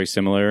something very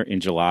similar in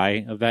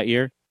July of that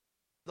year?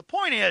 The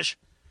point is,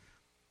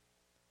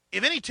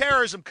 if any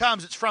terrorism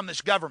comes, it's from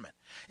this government.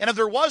 And if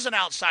there was an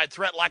outside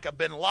threat like a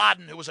bin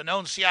Laden, who was a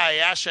known CIA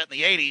asset in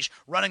the 80s,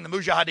 running the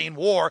Mujahideen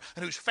war,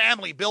 and whose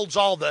family builds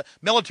all the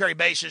military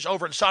bases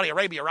over in Saudi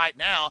Arabia right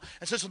now,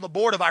 and sits on the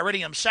board of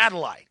Iridium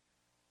Satellite,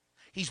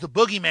 he's the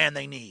boogeyman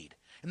they need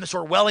in this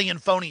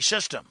Orwellian phony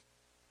system.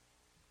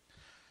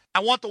 I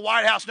want the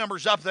White House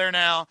numbers up there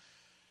now.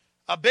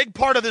 A big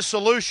part of this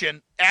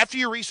solution, after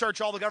you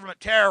research all the government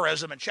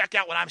terrorism and check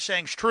out what I'm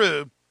saying is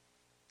true,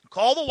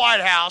 call the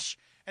White House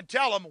and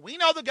tell them, we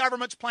know the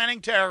government's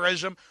planning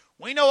terrorism.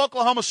 We know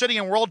Oklahoma City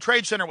and World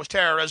Trade Center was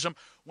terrorism.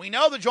 We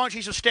know the Joint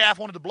Chiefs of Staff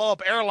wanted to blow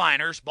up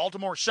airliners,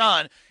 Baltimore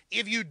Sun.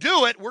 If you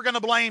do it, we're going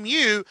to blame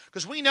you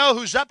because we know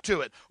who's up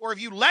to it. Or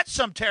if you let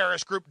some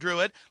terrorist group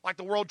do it, like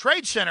the World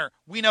Trade Center,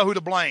 we know who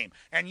to blame.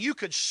 And you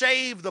could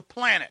save the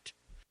planet.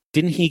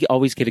 Didn't he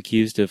always get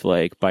accused of,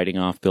 biting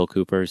off Bill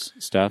Cooper's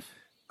stuff?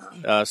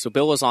 So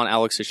Bill was on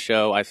Alex's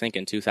show, I think,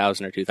 in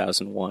 2000 or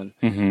 2001.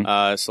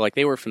 Mm-hmm. So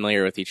they were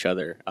familiar with each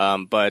other.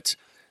 But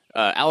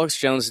Alex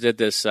Jones did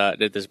this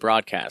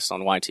broadcast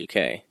on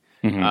Y2K.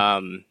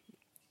 Mm-hmm.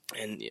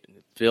 And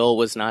Bill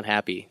was not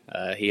happy.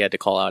 He had to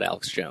call out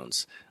Alex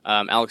Jones.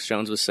 Alex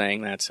Jones was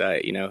saying that,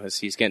 as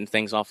he's getting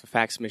things off the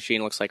fax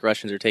machine, looks like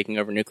Russians are taking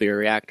over nuclear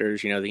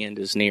reactors, the end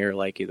is near,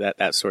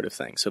 that sort of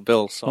thing. So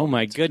Bill saw... Oh,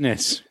 my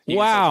goodness.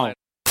 Wow.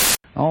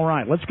 All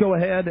right, let's go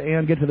ahead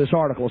and get to this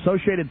article.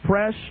 Associated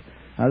Press,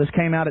 this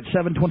came out at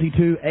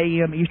 7:22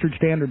 a.m. Eastern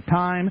Standard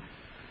Time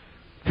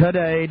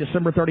today,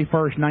 December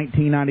 31st,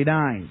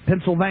 1999.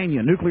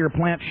 Pennsylvania, nuclear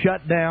plant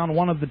shut down.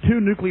 One of the two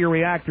nuclear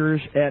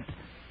reactors at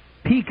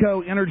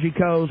PECO Energy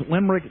Co.'s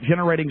Limerick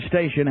Generating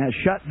Station has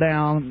shut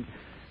down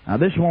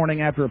this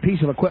morning after a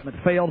piece of equipment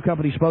failed.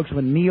 Company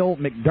spokesman Neil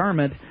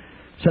McDermott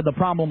said the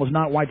problem was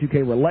not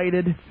Y2K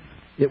related.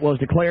 It was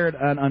declared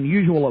an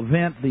unusual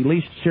event, the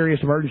least serious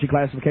emergency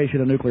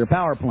classification of a nuclear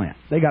power plant.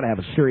 They got to have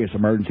a serious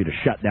emergency to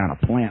shut down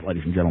a plant,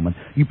 ladies and gentlemen.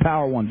 You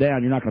power one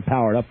down, you're not going to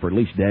power it up for at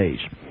least days.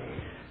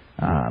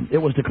 It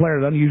was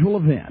declared an unusual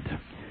event.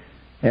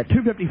 At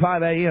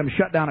 2:55 a.m.,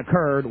 shutdown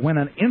occurred when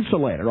an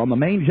insulator on the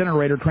main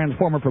generator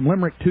transformer from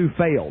Limerick 2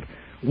 failed.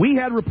 We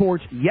had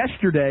reports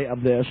yesterday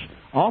of this.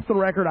 Off the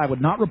record, I would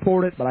not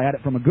report it, but I had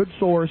it from a good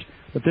source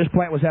that this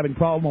plant was having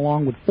problem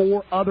along with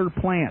 4 other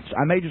plants.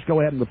 I may just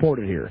go ahead and report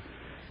it here.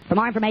 For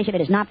more information,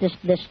 it is not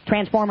this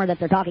transformer that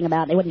they're talking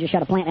about. They wouldn't just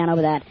shut a plant down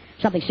over that.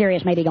 Something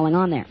serious may be going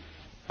on there.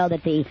 So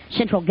that the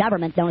central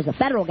government, known as the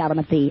federal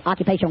government, the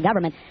occupational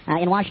government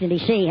in Washington,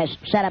 D.C., has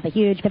set up a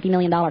huge $50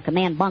 million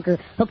command bunker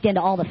hooked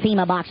into all the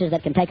FEMA boxes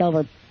that can take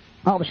over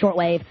all the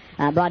shortwave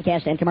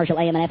broadcast and commercial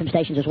AM and FM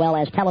stations, as well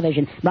as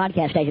television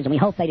broadcast stations. And we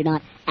hope they do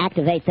not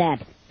activate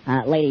that.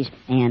 Ladies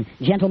and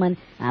gentlemen,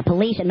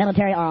 police and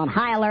military are on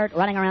high alert,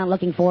 running around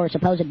looking for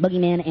supposed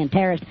boogeymen and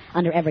terrorists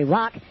under every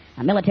rock.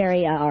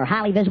 Military are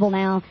highly visible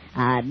now.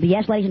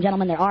 Yes, ladies and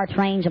gentlemen, there are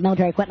trains of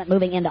military equipment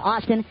moving into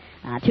Austin.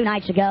 2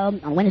 nights ago,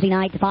 on Wednesday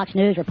night, the Fox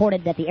News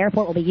reported that the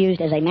airport will be used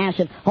as a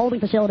massive holding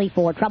facility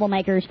for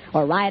troublemakers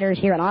or rioters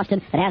here in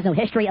Austin that has no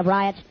history of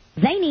riots.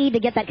 They need to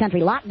get that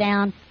country locked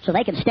down so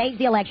they can stage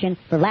the election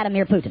for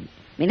Vladimir Putin.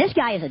 I mean, this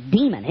guy is a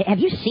demon. Have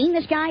you seen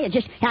this guy? It's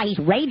just how he's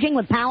raging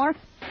with power.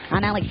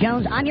 I'm Alex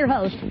Jones. I'm your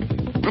host.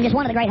 I'm just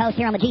one of the great hosts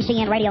here on the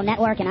GCN radio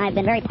network, and I've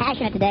been very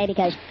passionate today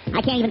because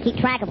I can't even keep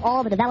track of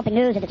all the developing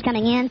news if it's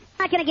coming in. I'm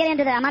not going to get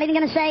into that. I'm not even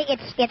going to say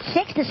it's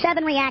 6 to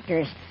 7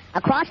 reactors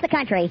across the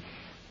country.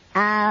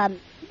 I'm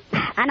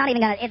not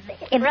even going to...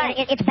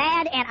 It's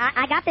bad, and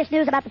I got this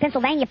news about the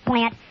Pennsylvania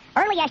plant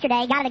early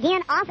yesterday, got it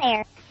again off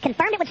air,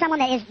 confirmed it with someone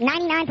that is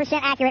 99%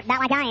 accurate, about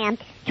like I am,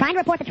 trying to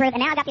report the truth,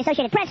 and now I got the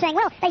Associated Press saying,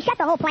 well, they shut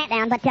the whole plant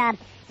down, but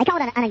they call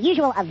it an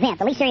unusual event,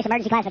 the least serious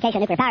emergency classification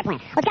of nuclear power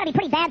plant. Well, it's got to be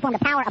pretty bad for them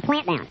to power a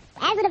plant down.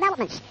 As the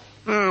developments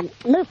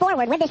move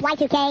forward with this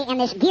Y2K and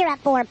this gear up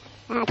for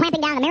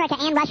clamping down America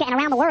and Russia and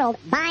around the world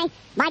by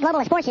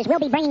globalist forces, we'll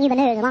be bringing you the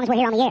news as long as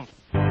we're here on the air.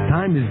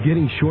 Time is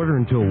getting shorter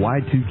until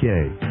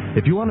Y2K.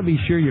 If you want to be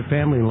sure your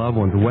family and loved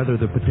ones weather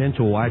the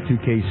potential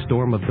Y2K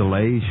storm of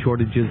delays,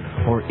 shortages,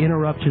 or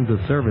interruptions of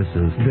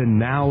services, then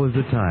now is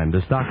the time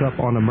to stock up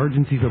on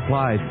emergency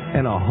supplies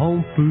and a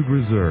home food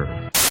reserve.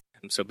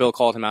 So Bill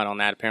called him out on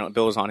that. Apparently,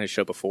 Bill was on his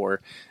show before,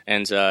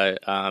 and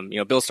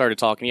Bill started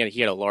talking. He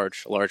had a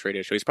large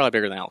radio show. He's probably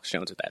bigger than Alex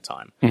Jones at that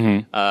time.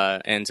 Mm-hmm.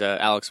 And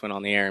Alex went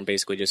on the air and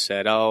basically just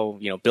said, "Oh,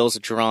 Bill's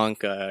a drunk.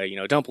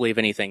 Don't believe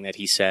anything that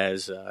he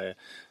says.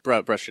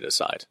 Brush it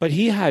aside."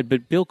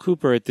 But Bill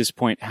Cooper at this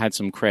point had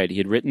some cred. He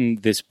had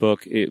written this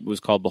book. It was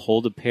called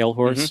 "Behold a Pale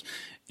Horse"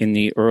 in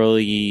the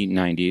early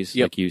 '90s,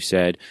 like you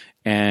said.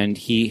 And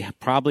he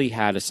probably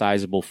had a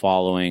sizable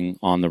following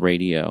on the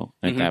radio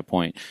at that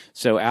point.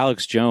 So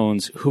Alex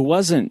Jones, who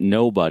wasn't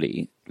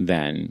nobody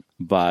then,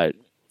 but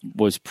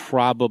was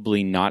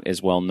probably not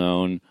as well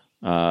known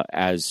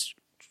as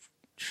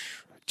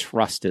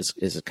trust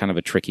is kind of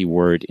a tricky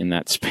word in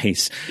that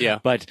space. Yeah.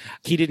 But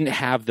he didn't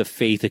have the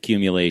faith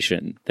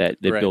accumulation that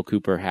right. Bill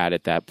Cooper had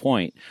at that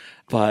point.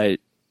 But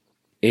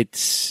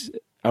it's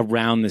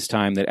around this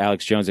time that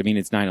Alex Jones,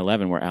 it's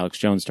 9/11 where Alex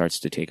Jones starts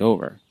to take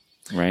over,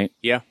 right?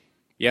 Yeah.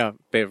 Yeah,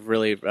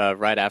 really,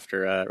 right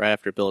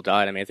after Bill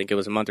died. I think it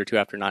was a month or two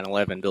after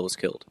 9/11, Bill was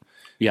killed.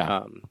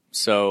 Yeah.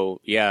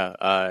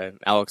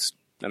 Alex.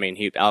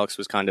 Alex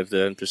was kind of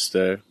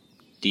the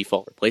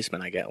default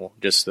replacement, I guess. Well,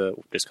 just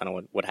kind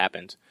of what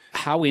happened.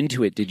 How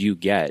into it did you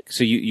get?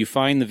 So you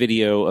find the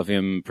video of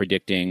him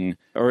predicting,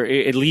 or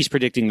at least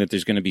predicting that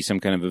there's going to be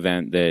some kind of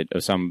event that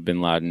Osama bin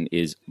Laden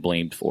is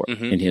blamed for,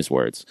 in his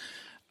words.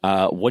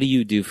 What do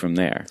you do from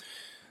there?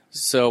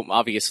 So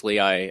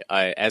obviously, I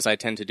as I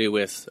tend to do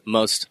with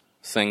most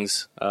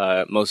things,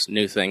 most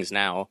new things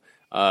now,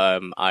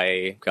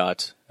 I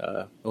got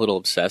a little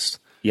obsessed.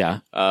 Yeah.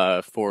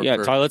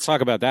 Let's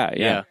talk about that.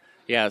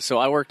 Yeah. So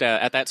I worked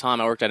at that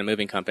time. I worked at a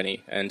moving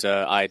company, and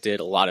I did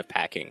a lot of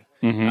packing.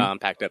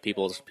 Packed up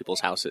people's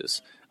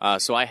houses.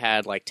 So I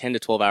had like 10 to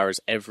 12 hours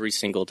every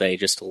single day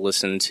just to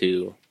listen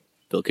to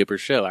Bill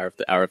Cooper's show,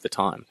 Hour of the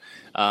Time.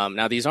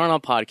 Now, these aren't on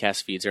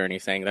podcast feeds or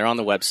anything. They're on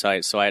the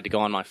website, so I had to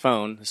go on my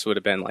phone. This would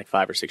have been like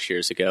 5 or 6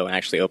 years ago, and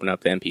actually open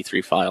up the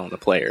MP3 file on the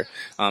player.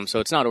 So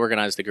it's not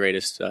organized the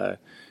greatest.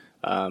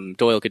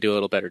 Doyle could do a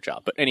little better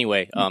job. But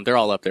anyway, they're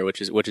all up there, which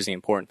is the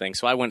important thing.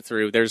 So I went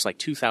through, there's like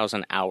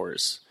 2,000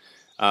 hours,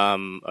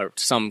 or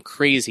some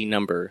crazy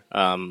number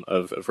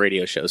of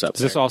radio shows up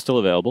there. Is this all still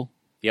available?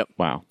 Yep.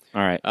 Wow.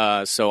 All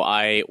right. So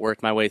I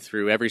worked my way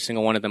through every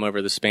single one of them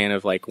over the span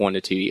of like 1 to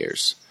 2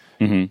 years.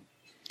 Mm-hmm.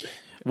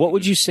 What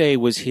would you say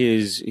was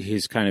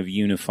his kind of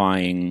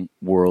unifying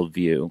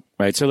worldview,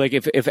 right? So like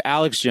if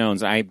Alex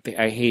Jones, I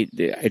hate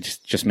it,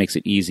 just makes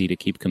it easy to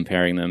keep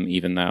comparing them,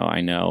 even though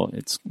I know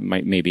it's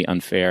maybe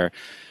unfair.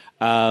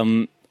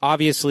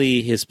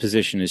 Obviously his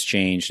position has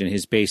changed, and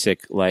his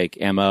basic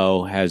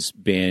MO has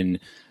been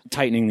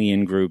tightening the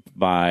in-group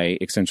by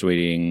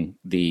accentuating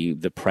the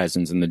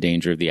presence and the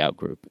danger of the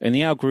out-group. And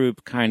the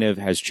out-group kind of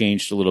has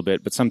changed a little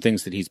bit, but some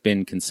things that he's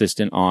been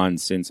consistent on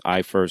since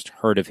I first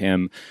heard of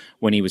him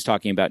when he was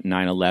talking about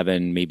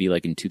 9/11, maybe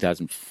like in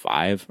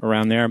 2005,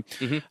 around there.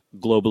 Mm-hmm.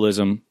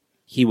 Globalism.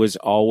 He was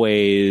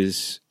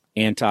always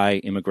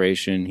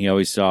anti-immigration. He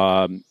always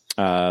saw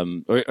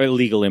or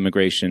illegal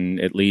immigration,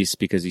 at least,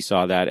 because he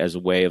saw that as a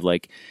way of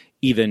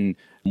even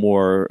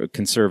more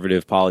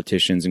conservative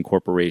politicians and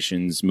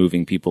corporations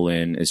moving people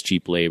in as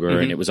cheap labor,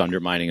 and it was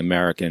undermining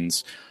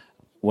Americans.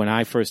 When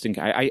I first,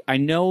 I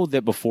know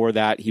that before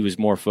that he was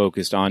more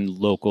focused on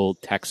local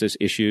Texas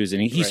issues,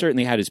 and he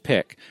certainly had his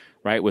pick,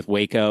 right, with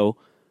Waco.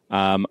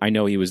 I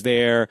know he was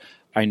there.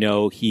 I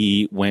know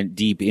he went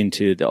deep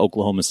into the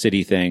Oklahoma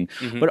City thing,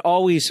 but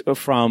always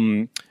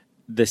from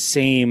the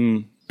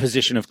same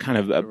position of kind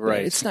of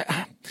it's not.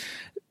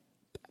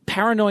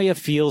 Paranoia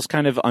feels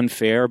kind of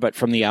unfair, but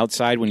from the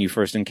outside, when you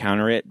first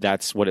encounter it,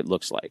 that's what it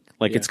looks like.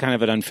 Like it's kind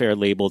of an unfair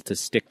label to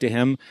stick to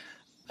him.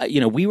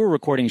 We were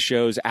recording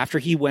shows after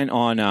he went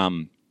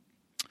on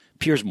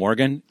Piers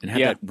Morgan and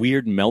had that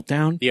weird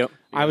meltdown. Yep.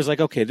 I was like,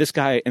 okay, this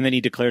guy, and then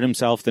he declared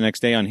himself the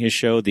next day on his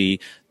show the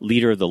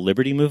leader of the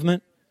Liberty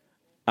Movement.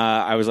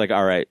 I was like,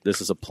 all right,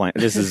 this is a plan.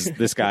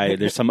 This guy,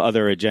 there's some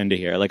other agenda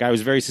here. Like, I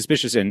was very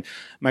suspicious. And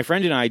my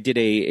friend and I did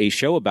a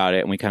show about it,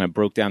 and we kind of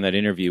broke down that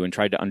interview and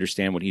tried to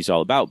understand what he's all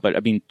about. But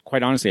I mean,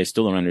 quite honestly, I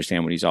still don't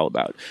understand what he's all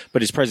about.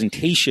 But his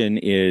presentation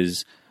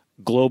is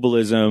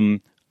globalism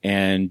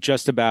and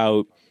just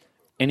about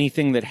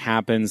anything that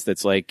happens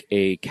that's like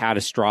a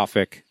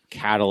catastrophic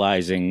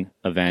catalyzing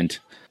event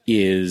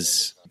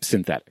is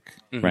synthetic,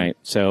 right?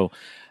 So,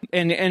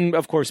 and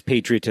of course,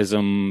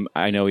 patriotism.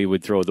 I know he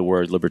would throw the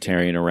word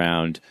libertarian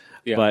around,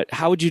 but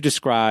how would you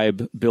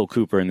describe Bill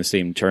Cooper in the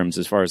same terms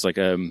as far as like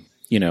a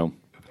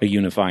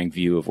unifying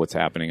view of what's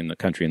happening in the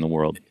country and the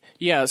world?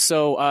 Yeah,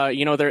 so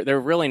they're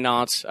really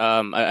not.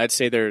 I'd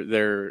say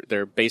their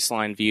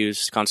baseline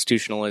views,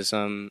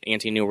 constitutionalism,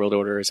 anti-New World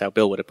Order, is how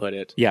Bill would have put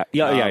it. Yeah.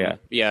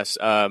 Yes.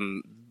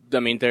 I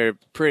mean, they're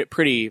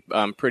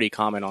pretty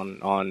common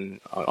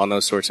on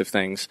those sorts of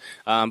things.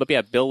 But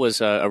yeah, Bill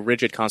was a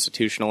rigid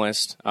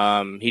constitutionalist.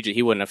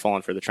 He wouldn't have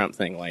fallen for the Trump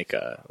thing like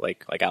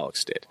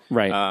Alex did.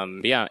 Right.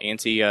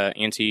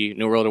 Anti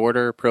New World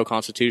Order, pro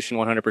Constitution,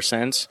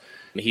 100%.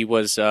 He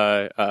was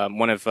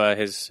one of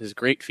his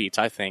great feats,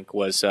 I think,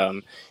 was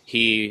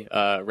he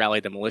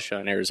rallied the militia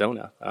in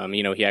Arizona.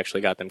 He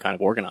actually got them kind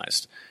of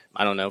organized.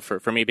 I don't know,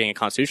 for me being a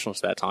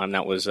constitutionalist at that time,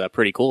 that was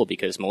pretty cool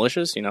because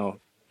militias, you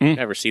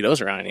never see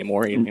those around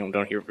anymore. You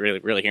don't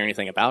really hear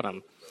anything about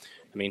them.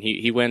 I mean,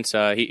 he went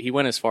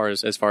as far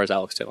as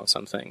Alex did on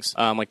some things.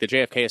 Like the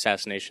JFK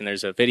assassination,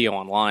 there's a video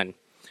online,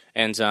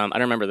 and I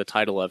don't remember the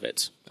title of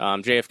it.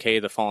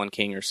 JFK, the Fallen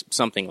King, or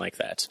something like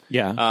that.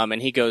 Yeah.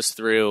 And he goes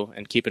through,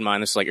 and keep in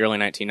mind this is like early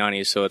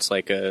 1990s, so it's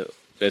like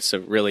it's a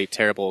really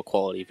terrible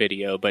quality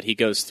video. But he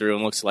goes through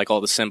and looks at like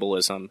all the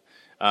symbolism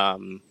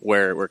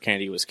where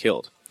Kennedy was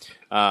killed.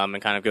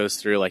 And kind of goes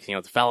through like,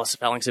 the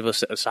phalanx of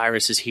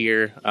Osiris is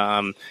here.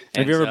 Have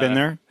you ever been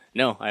there?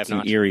 No, I have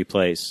not. It's an eerie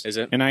place. Is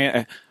it? And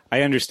I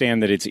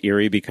understand that it's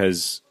eerie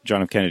because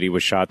John F. Kennedy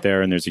was shot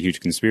there and there's a huge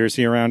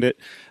conspiracy around it.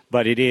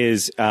 But it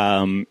is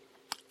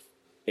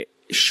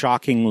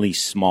shockingly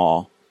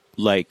small,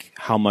 like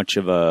how much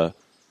of a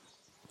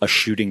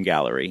shooting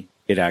gallery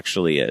it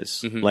actually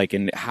is. Like,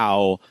 and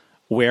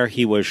where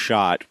he was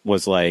shot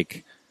was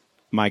like,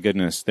 my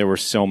goodness, there were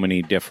so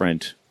many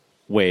different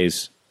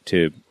ways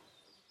to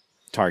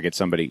target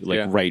somebody,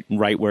 like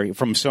right where,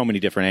 from so many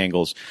different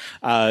angles.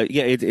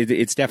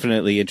 It's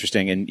definitely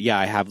interesting, and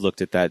I have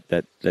looked at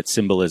that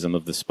symbolism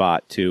of the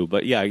spot too.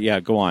 But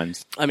go on.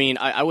 I mean,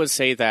 I would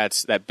say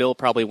that Bill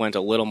probably went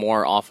a little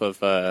more off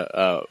of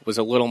was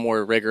a little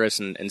more rigorous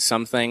in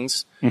some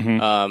things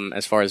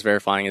as far as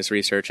verifying his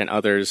research, and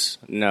others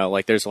no.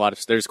 Like there's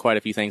quite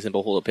a few things in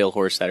Behold a Pale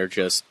Horse that are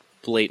just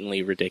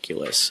blatantly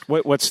ridiculous.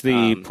 What's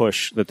the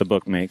push that the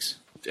book makes?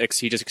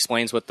 He just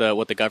explains what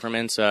the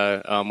government,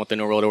 what the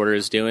New World Order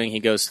is doing. He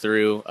goes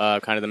through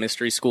kind of the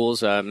mystery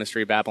schools.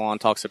 Mystery Babylon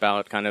talks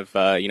about kind of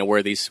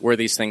where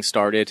these things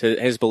started.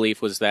 His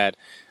belief was that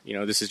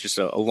this is just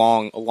a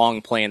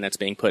long plan that's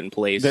being put in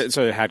place.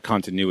 So it had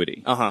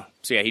continuity. So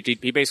yeah,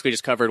 he basically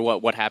just covered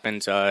what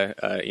happened.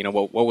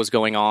 What was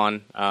going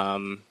on.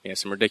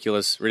 Some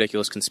ridiculous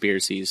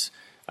conspiracies.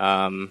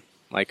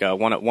 Like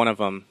one of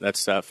them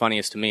that's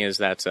funniest to me is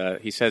that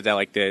he said that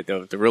like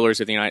the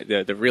rulers of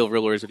the real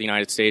rulers of the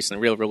United States and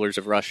the real rulers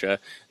of Russia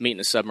meet in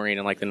a submarine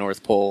in like the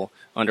North Pole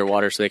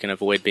underwater so they can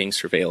avoid being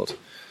surveilled.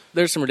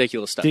 There's some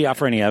ridiculous stuff. Do you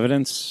offer any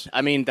evidence?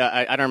 I mean,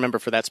 I don't remember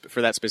for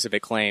that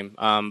specific claim,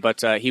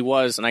 but he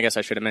was, and I guess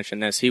I should have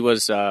mentioned this. He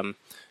was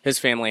his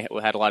family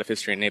had a lot of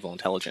history in naval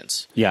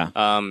intelligence. Yeah,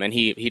 and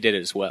he did it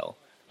as well.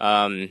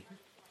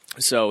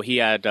 So he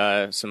had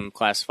some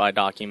classified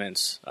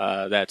documents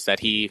that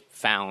he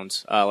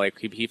found.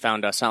 He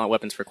found silent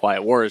weapons for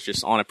quiet wars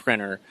just on a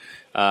printer,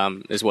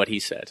 is what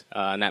he said,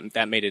 and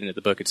that made it into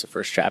the book. It's the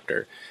first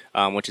chapter,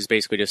 which is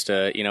basically just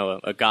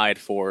a guide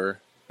for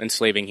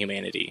enslaving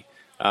humanity.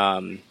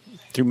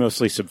 Through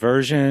mostly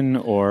subversion,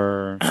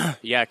 or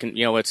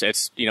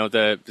it's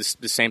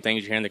the same thing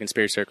you hear in the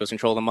conspiracy circles: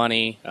 control the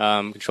money,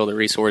 control the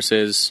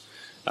resources.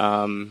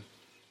 And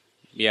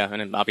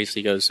it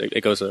obviously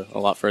it goes a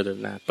lot further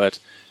than that, but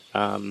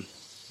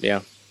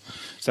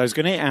So I was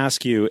going to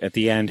ask you at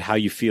the end how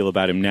you feel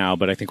about him now,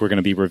 but I think we're going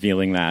to be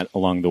revealing that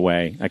along the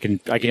way. I can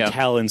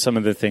tell in some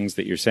of the things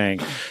that you're saying.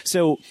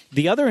 So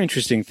the other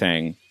interesting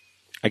thing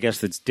I guess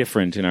that's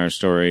different in our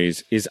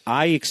stories is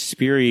I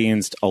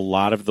experienced a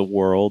lot of the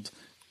world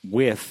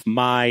with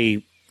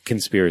my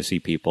conspiracy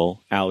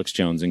people, Alex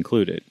Jones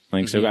included.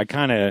 Like, so I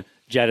kind of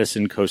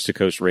jettisoned Coast to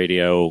Coast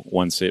Radio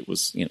once it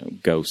was,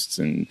 ghosts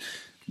and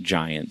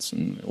giants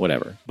and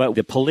whatever. But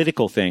the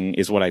political thing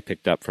is what I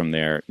picked up from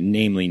there,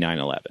 namely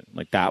 9/11.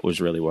 Like, that was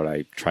really what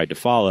I tried to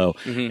follow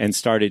and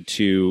started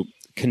to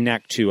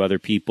connect to other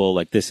people.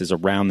 Like, this is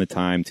around the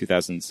time,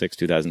 2006,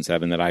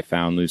 2007, that I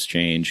found Loose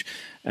Change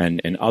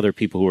and other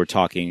people who were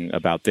talking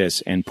about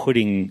this and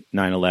putting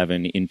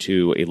 9/11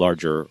 into a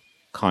larger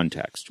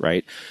context,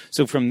 right?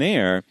 So from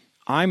there,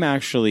 I'm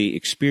actually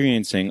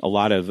experiencing a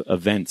lot of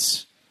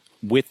events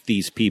with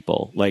these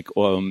people, like,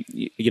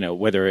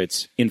 whether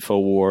it's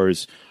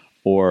InfoWars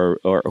or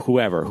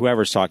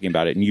whoever's talking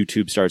about it, and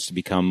YouTube starts to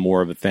become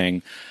more of a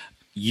thing.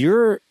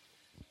 You're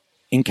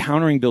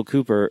encountering Bill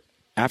Cooper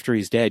after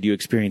he's dead. You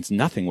experience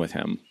nothing with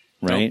him,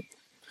 right?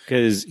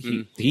 Because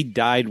he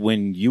died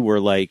when you were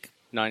like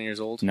 9 years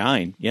old.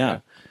 9,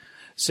 yeah.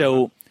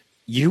 So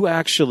you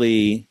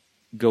actually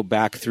go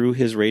back through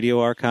his radio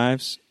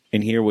archives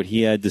and hear what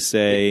he had to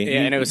say.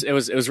 Yeah, and it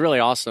was really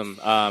awesome.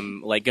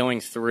 Like, going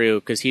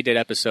through, because he did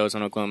episodes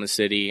on Oklahoma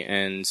City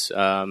and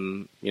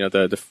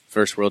the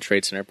first World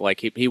Trade Center.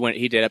 Like,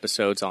 he did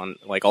episodes on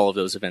like all of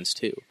those events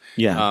too.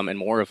 Yeah, and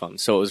more of them.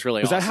 So it was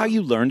really was awesome. That how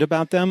you learned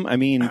about them? I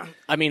mean,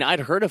 I'd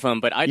heard of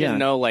them, but I didn't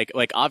know like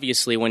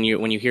obviously when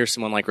you hear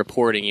someone like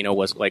reporting,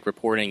 was like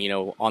reporting,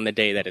 on the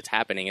day that it's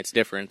happening, it's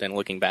different than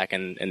looking back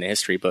in the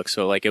history book.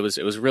 So like it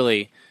was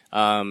really.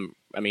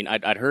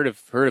 I'd heard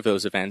of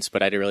those events,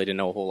 but I really didn't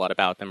know a whole lot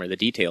about them or the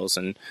details.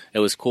 And it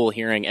was cool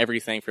hearing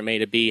everything from A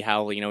to B,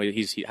 how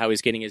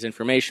he's getting his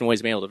information, what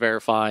he's been able to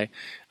verify,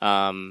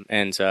 and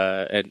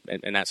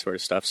that sort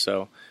of stuff.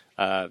 So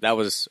that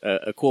was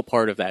a cool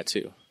part of that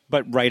too.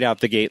 But right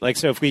out the gate, like,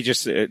 so if we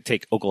just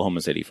take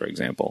Oklahoma City for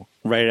example,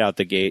 right out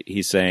the gate,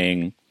 he's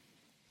saying,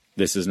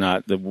 "This is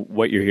not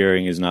what you're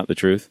hearing is not the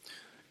truth."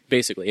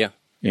 Basically, yeah.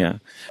 Yeah.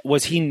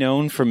 Was he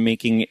known for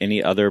making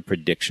any other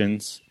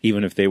predictions,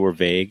 even if they were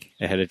vague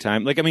ahead of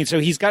time? Like, I mean, so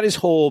he's got his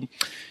whole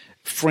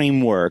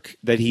framework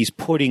that he's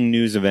putting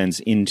news events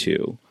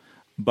into,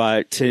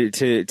 but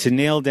to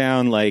nail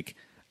down like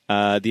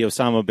the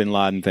Osama bin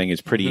Laden thing is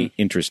pretty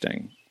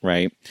interesting,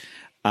 right?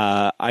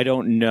 I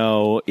don't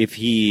know if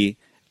he,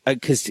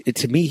 because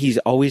to me, he's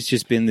always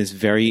just been this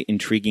very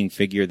intriguing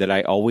figure that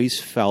I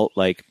always felt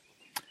like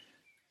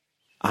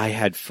I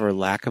had, for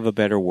lack of a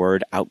better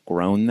word,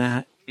 outgrown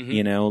that.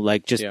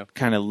 Like just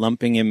kind of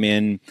lumping him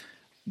in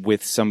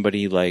with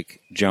somebody like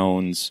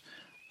Jones,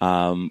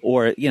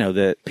 or,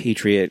 the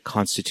patriot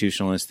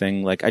constitutionalist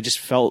thing. Like, I just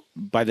felt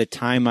by the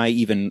time I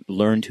even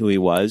learned who he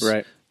was,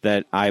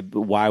 that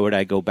why would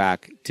I go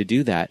back to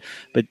do that?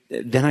 But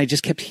then I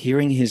just kept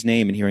hearing his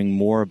name and hearing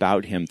more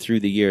about him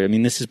through the year. I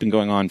mean, this has been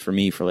going on for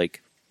me for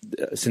like,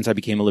 since I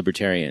became a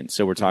libertarian.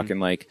 So we're talking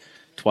like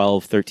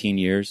 12, 13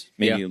 years,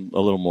 maybe a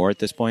little more at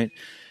this point.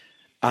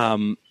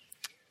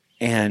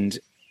 And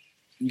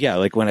yeah,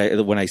 like when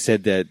I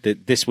said that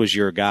this was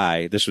your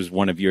guy, this was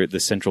one of the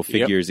central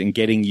figures in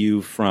getting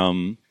you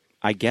from,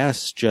 I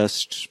guess,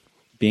 just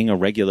being a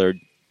regular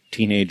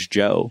teenage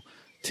Joe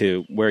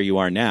to where you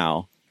are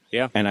now.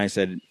 Yeah. And I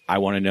said, I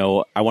want to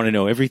know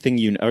everything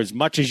you know, or as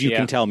much as you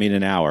can tell me in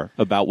an hour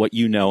about what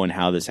you know and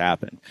how this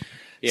happened.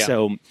 Yeah.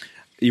 So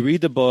you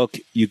read the book,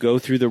 you go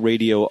through the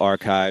radio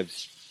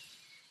archives.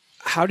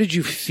 How did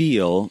you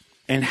feel,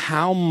 and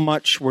how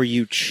much were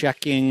you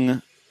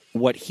checking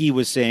what he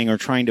was saying or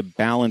trying to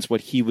balance what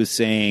he was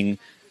saying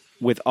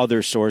with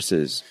other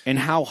sources? And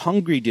how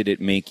hungry did it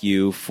make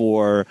you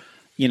for,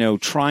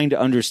 trying to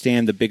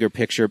understand the bigger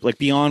picture, like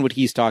beyond what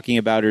he's talking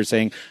about, or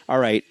saying, all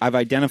right, I've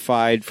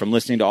identified from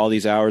listening to all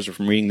these hours or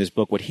from reading this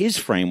book what his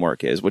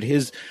framework is, what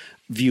his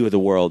view of the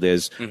world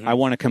is. I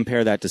want to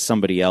compare that to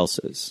somebody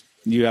else's.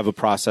 You have a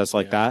process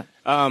like that?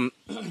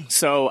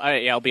 So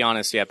I'll be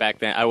honest. Yeah, back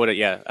then I would.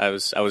 Yeah, I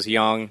was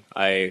young.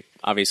 I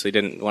obviously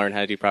didn't learn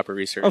how to do proper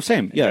research. Oh,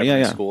 same.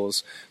 Yeah.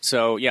 Schools.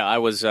 So yeah, I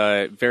was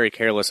very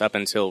careless up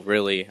until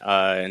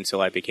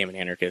I became an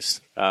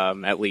anarchist,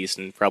 at least,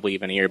 and probably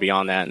even a year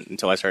beyond that,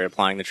 until I started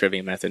applying the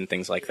trivia method and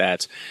things like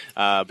that.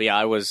 But yeah,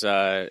 I was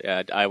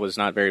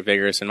not very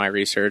vigorous in my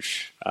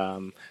research.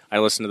 I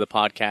listened to the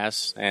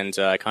podcasts, and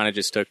I kind of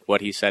just took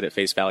what he said at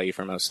face value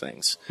for most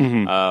things,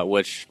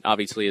 which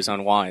obviously is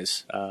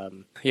unwise.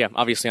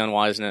 Obviously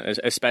unwise, and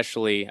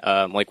especially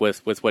like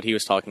with what he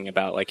was talking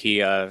about. Like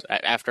he,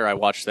 after I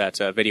watched that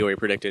video where he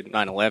predicted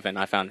 9/11,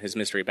 I found his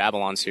Mystery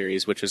Babylon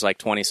series, which is like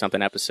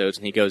 20-something episodes,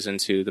 and he goes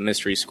into the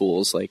mystery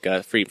schools like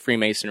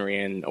Freemasonry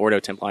and Ordo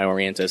Templi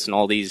Orientis, and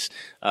all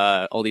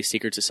these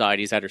secret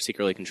societies that are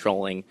secretly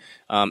controlling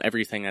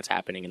everything that's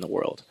happening in the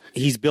world.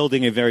 He's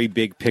building a very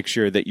big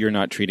picture that you're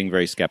not treating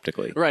very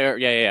skeptically. Right.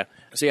 Yeah.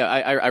 So yeah,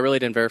 I really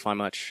didn't verify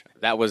much.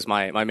 That was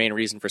my main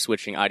reason for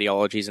switching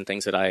ideologies and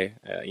things that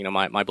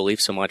my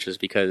belief so much is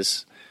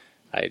because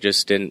I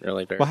just didn't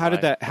really verify. Well, how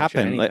did that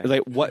happen?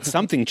 Like what?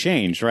 Something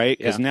changed, right?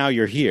 Because now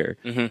you're here,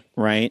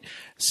 right?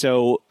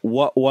 So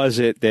what was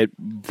it that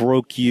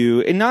broke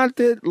you? And not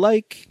that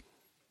like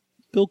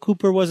Bill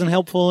Cooper wasn't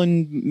helpful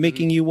in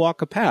making you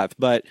walk a path,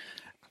 but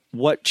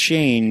what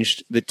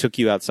changed that took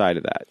you outside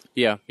of that?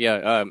 Yeah.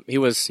 He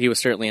was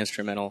certainly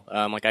instrumental.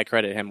 Like I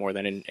credit him more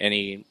than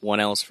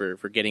anyone else for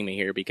getting me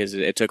here, because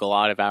it took a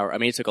lot of hours. I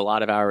mean, it took a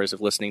lot of hours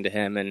of listening to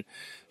him and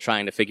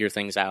trying to figure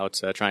things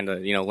out, trying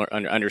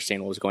to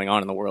understand what was going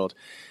on in the world.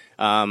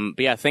 But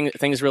yeah,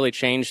 things really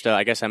changed.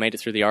 I guess I made it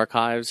through the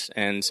archives,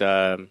 and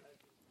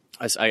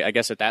I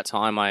guess at that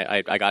time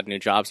I got a new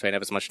job, so I didn't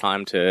have as much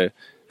time to.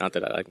 Not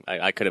that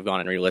I could have gone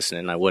and re-listened,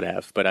 and I would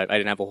have, but I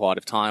didn't have a whole lot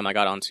of time. I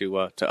got on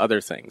to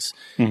other things.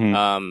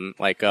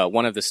 Mm-hmm.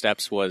 One of the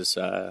steps was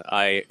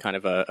I kind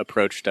of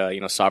approached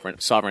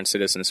sovereign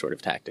citizen sort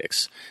of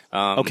tactics.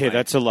 Okay,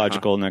 that's a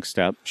logical next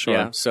step. Sure.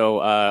 Yeah.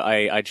 So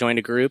I joined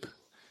a group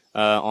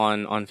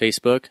on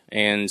Facebook,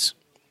 and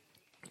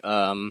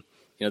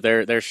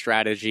their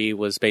strategy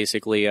was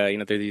basically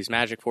there are these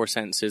magic 4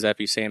 sentences.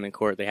 After you say them in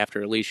court, they have to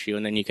release you,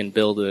 and then you can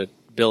bill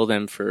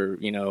them for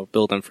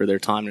their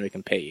time, and they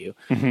can pay you.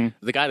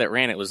 Mm-hmm. The guy that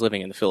ran it was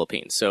living in the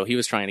Philippines, so he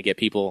was trying to get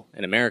people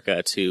in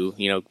America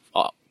to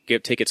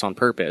get tickets on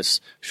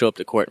purpose, show up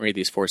to court, and read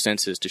these 4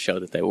 sentences to show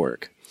that they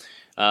work.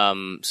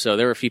 So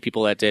there were a few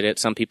people that did it.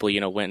 Some people,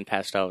 went and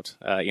passed out,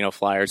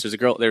 flyers.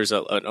 There's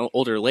an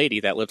older lady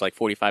that lived like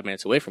 45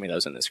 minutes away from me that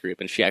was in this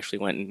group, and she actually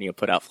went and,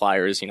 put out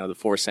flyers, the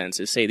 4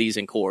 sentences, say these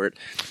in court.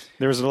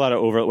 There was a lot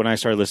of when I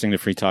started listening to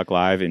Free Talk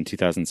Live in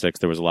 2006,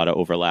 there was a lot of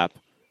overlap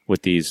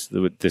with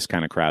this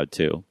kind of crowd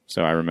too.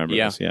 So I remember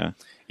this. Yeah.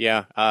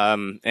 Yeah.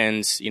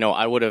 And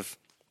I would have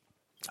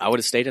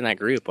stayed in that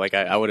group. Like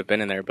I would have been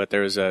in there, but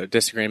there was a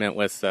disagreement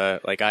with,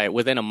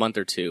 within a month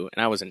or two,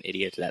 and I was an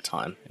idiot at that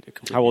time.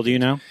 How old are you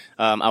now?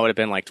 I would have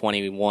been like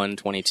 21,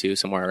 22,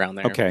 somewhere around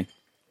there. Okay.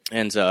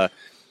 And, so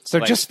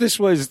this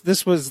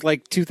was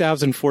like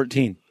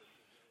 2014.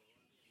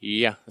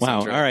 Yeah. Wow.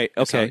 Right. All right.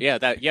 Okay. So,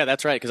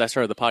 that's right. Because I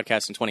started the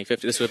podcast in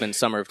 2015. This would have been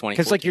summer of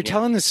 2014. Because you're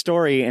telling this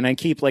story, and I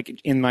keep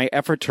in my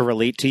effort to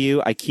relate to you,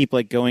 I keep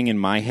going in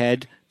my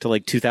head to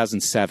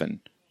 2007,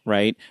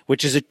 right?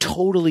 Which is a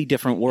totally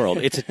different world.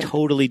 It's a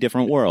totally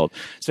different world.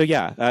 So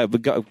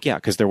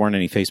because there weren't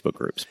any Facebook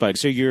groups. But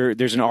so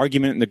there's an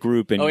argument in the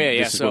group, and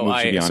this is what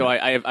moves you beyond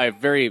it. I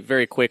very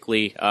very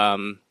quickly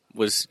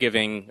was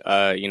giving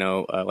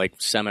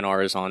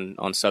seminars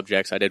on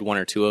subjects. I did 1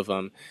 or 2 of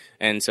them,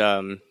 and.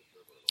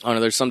 I don't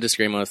know, there's some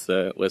disagreement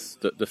with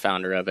the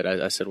founder of it.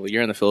 I said, well,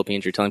 you're in the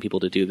Philippines, you're telling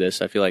people to do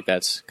this. I feel like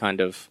that's kind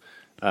of,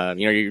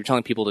 you're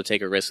telling people to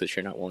take a risk that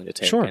you're not willing to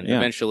take. Sure, and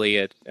eventually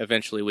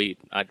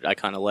I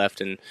kind of left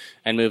and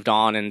moved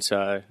on. And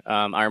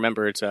I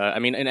remember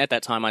and at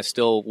that time I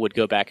still would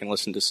go back and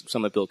listen to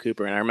some of Bill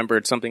Cooper. And I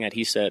remembered something that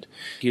he said.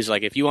 He was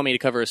like, if you want me to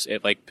cover,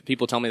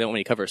 people tell me they want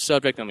me to cover a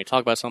subject, they want me to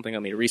talk about something, they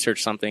want me to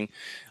research something,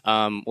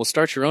 well,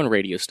 start your own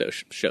radio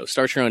show,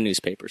 start your own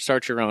newspaper,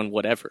 start your own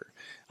whatever.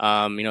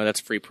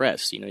 That's free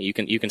press. You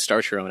can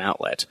start your own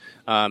outlet.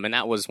 And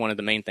that was one of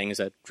the main things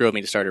that drove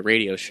me to start a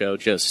radio show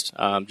just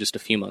a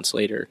few months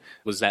later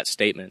was that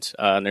statement.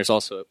 And there's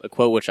also a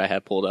quote which I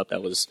have pulled up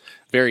that was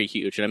very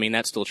huge. And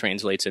that still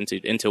translates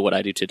into what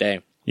I do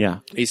today. Yeah.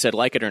 He said,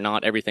 like it or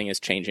not, everything is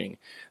changing.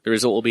 The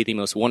result will be the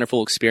most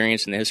wonderful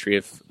experience in the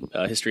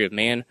history of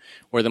man,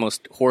 or the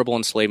most horrible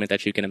enslavement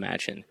that you can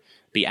imagine.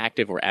 Be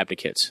active or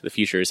abdicate. The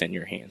future is in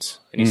your hands.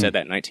 And he said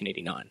that in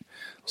 1989.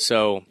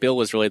 So Bill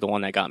was really the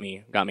one that got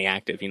me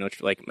active.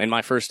 And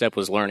my first step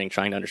was learning,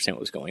 trying to understand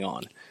what was going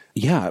on.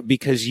 Yeah,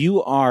 because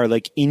you are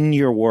in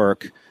your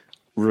work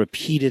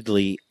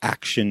repeatedly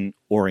action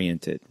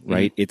oriented,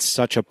 right? Mm-hmm. It's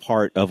such a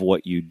part of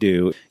what you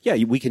do. Yeah,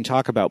 we can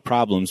talk about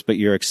problems, but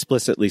you're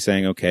explicitly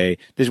saying, okay,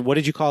 what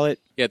did you call it?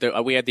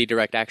 Yeah, we had the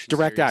direct action.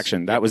 Direct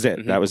action. That was it.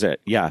 Mm-hmm. That was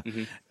it. Yeah.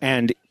 Mm-hmm.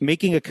 And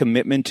making a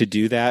commitment to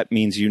do that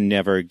means you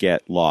never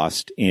get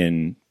lost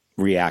in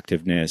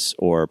reactiveness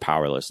or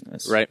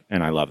powerlessness. Right.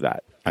 And I love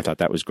that. I thought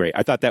that was great.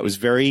 I thought that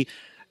was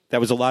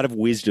a lot of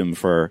wisdom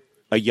for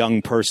a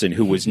young person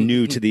who was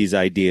new to these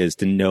ideas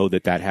to know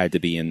that had to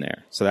be in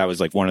there. So that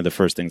was one of the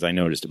first things I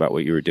noticed about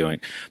what you were doing.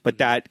 But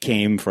that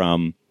came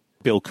from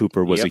Bill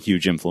Cooper was a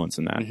huge influence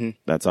in that. Mm-hmm.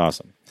 That's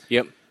awesome.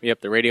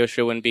 Yep. The radio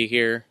show wouldn't be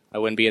here. I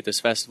wouldn't be at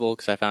this festival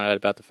because I found out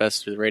about the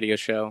fest through the radio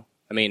show.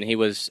 He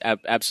was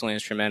absolutely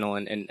instrumental.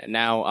 And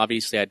now,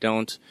 obviously, I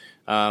don't.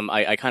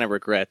 I kind of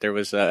regret. There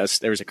was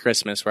a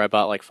Christmas where I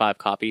bought 5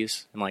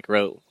 copies and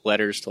wrote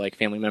letters to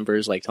family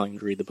members telling them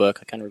to read the book.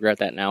 I kind of regret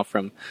that now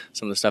from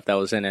some of the stuff that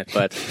was in it.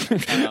 But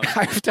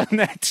I've done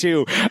that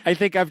too. I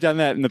think I've done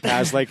that in the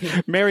past.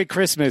 Merry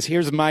Christmas.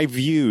 Here's my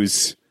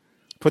views.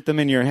 Put them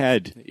in your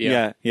head.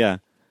 Yeah.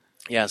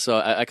 Yeah,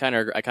 so I kind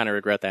of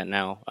regret that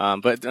now.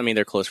 But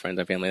they're close friends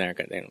and family.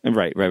 They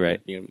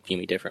right. View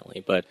me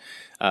differently. But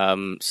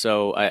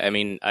so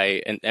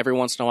and every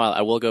once in a while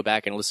I will go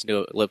back and listen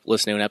to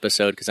an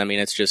episode because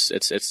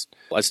it's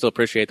I still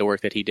appreciate the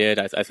work that he did.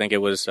 I think it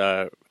was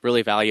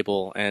really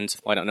valuable. And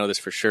I don't know this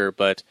for sure,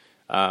 but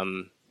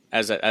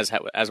as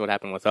what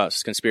happened with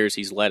us,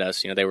 conspiracies led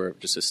us. They were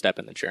just a step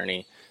in the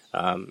journey.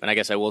 And I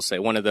guess I will say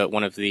one of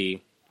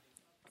the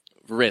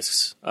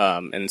risks,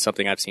 and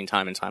something I've seen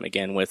time and time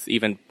again with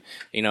even,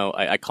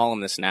 I call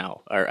them this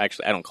now, or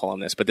actually I don't call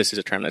them this, but this is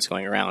a term that's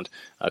going around,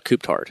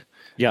 cooptard.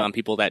 Yeah.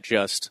 People that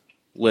just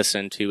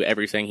listen to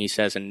everything he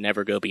says and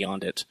never go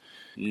beyond it.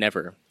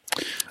 Never.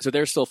 So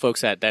there's still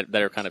folks that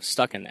are kind of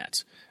stuck in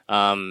that.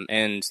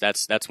 And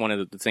that's one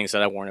of the things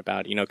that I warn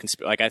about.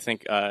 I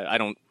think I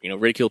don't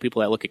ridicule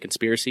people that look at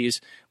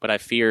conspiracies, but I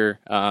fear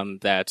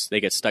that they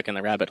get stuck in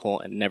the rabbit hole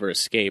and never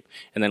escape.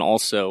 And then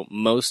also,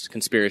 most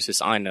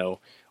conspiracists I know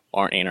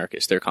aren't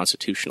anarchists; they're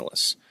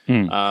constitutionalists.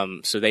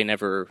 So they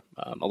never,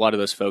 a lot of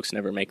those folks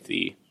never make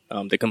the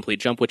complete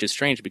jump, which is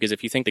strange because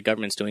if you think the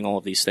government's doing all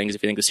of these things,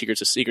 if you think the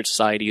secret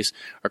societies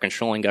are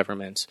controlling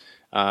government,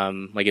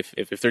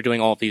 if they're doing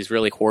all of these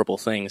really horrible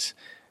things,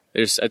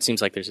 it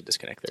seems like there's a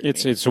disconnect there.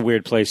 It's a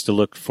weird place to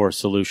look for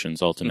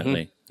solutions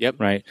ultimately. Mm-hmm. Yep.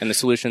 Right. And the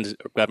solutions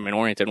are government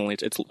oriented. Only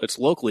it's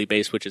locally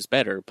based, which is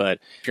better. But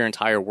if your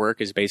entire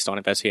work is based on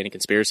investigating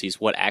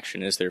conspiracies, what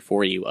action is there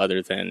for you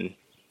other than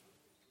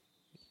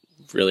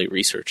really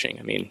researching?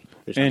 I mean,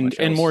 there's not much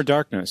else. And more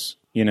darkness.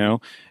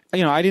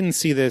 I didn't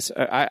see this.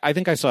 I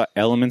think I saw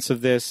elements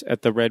of this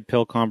at the Red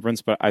Pill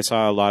conference, but I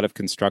saw a lot of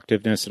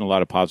constructiveness and a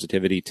lot of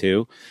positivity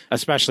too,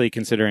 especially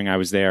considering I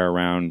was there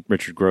around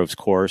Richard Grove's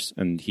course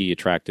and he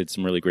attracted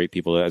some really great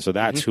people. So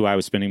that's who I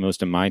was spending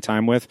most of my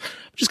time with.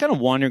 Just kind of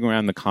wandering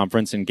around the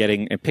conference and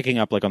picking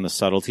up on the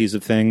subtleties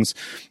of things.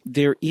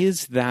 There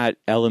is that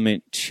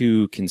element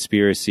to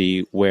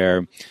conspiracy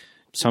where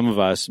some of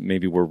us,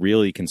 maybe we're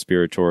really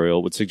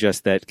conspiratorial, would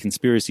suggest that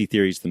conspiracy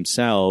theories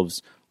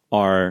themselves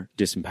are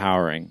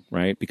disempowering,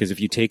 right? Because if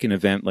you take an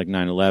event like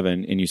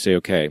 9/11 and you say,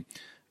 okay,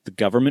 the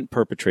government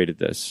perpetrated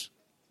this,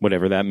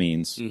 whatever that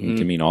means, it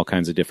can mean all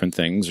kinds of different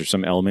things, or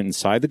some element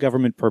inside the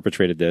government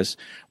perpetrated this,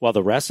 while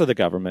the rest of the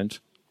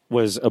government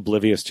was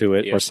oblivious to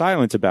it or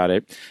silent about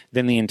it,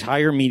 then the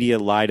entire media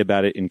lied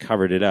about it and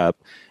covered it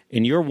up.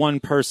 And you're one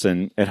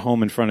person at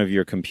home in front of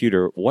your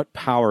computer, what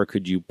power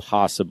could you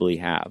possibly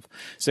have?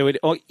 So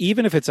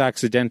even if it's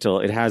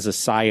accidental, it has a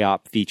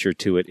PSYOP feature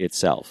to it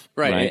itself.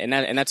 Right?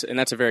 And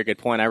that's a very good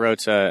point. I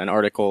wrote an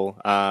article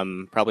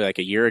probably like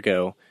a year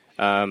ago.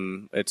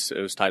 It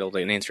was titled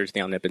 "An Answer to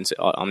the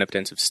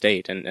Omnipotence of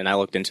State," and I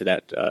looked into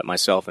that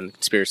myself, and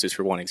conspiracies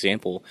for one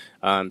example,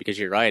 because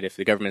you're right. If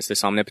the government's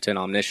this omnipotent,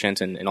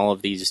 omniscient, and all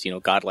of these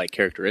godlike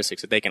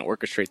characteristics that they can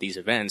orchestrate these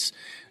events,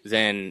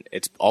 then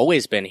it's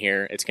always been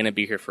here. It's going to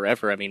be here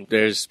forever. I mean,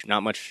 there's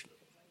not much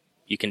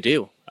you can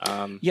do.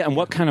 And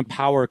what kind of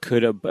power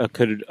could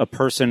a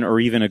person or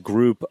even a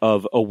group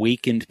of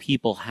awakened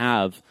people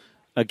have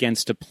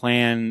against a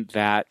plan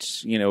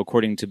that,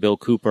 according to Bill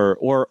Cooper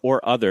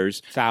or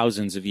others,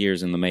 thousands of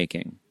years in the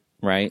making,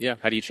 right? Yeah.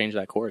 How do you change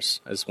that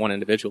course as one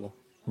individual?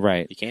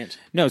 Right. You can't.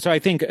 No, so I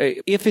think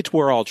if it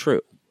were all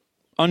true,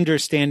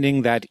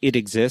 understanding that it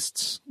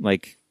exists,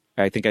 like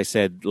I think I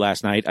said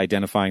last night,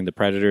 identifying the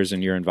predators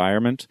in your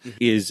environment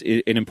is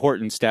an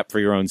important step for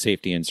your own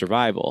safety and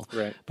survival.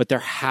 Right. But there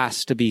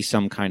has to be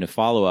some kind of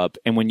follow-up.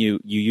 And when you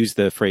use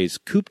the phrase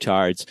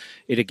cooptards,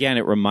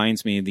 it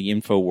reminds me of the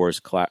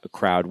InfoWars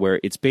crowd, where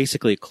it's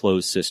basically a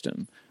closed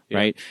system. Yeah.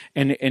 Right.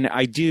 And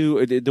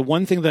the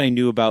one thing that I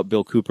knew about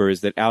Bill Cooper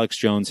is that Alex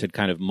Jones had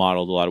kind of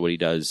modeled a lot of what he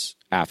does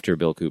after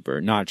Bill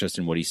Cooper, not just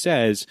in what he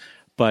says,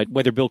 but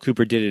whether Bill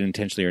Cooper did it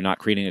intentionally or not,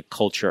 creating a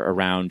culture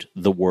around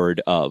the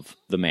word of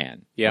the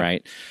man. Yeah.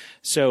 Right.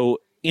 So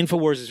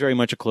InfoWars is very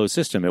much a closed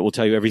system. It will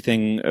tell you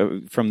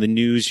everything from the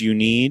news you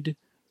need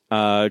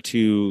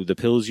to the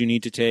pills you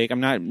need to take. I'm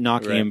not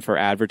knocking him for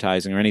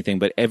advertising or anything,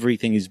 but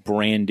everything is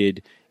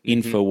branded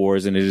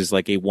InfoWars, and it is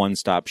like a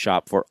one-stop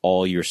shop for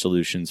all your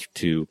solutions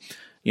to,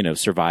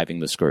 surviving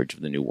the scourge of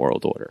the New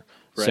World Order.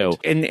 Right. So,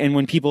 and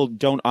when people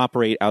don't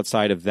operate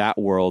outside of that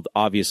world,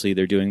 obviously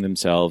they're doing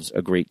themselves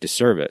a great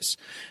disservice.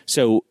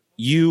 So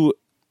you,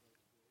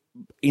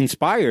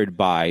 inspired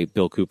by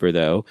Bill Cooper,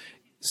 though,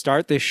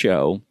 start this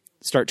show,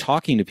 start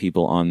talking to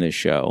people on this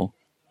show,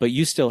 but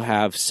you still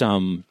have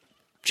some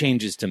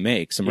changes to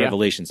make, some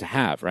revelations to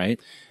have, right?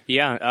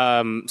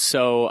 Yeah.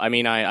 So, I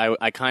mean,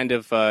 I kind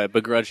of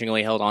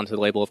begrudgingly held on to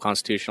the label of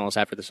constitutionalist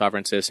after the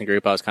Sovereign Citizen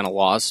Group. I was kind of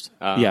lost.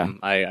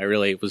 I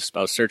really was. I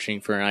was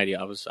searching for an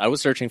idea. I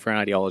was searching for an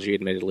ideology,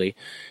 admittedly.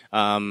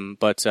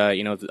 But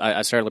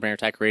I started Libertarian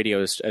Attack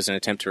Radio as an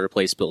attempt to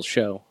replace Bill's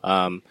show.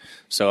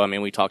 So, I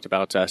mean, we talked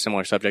about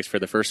similar subjects for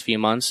the first few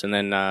months, and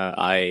then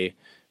I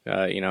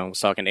was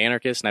talking to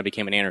anarchists, and I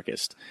became an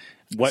anarchist.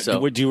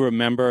 Would you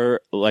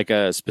remember like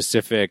a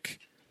specific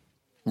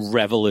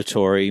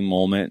revelatory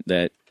moment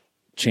that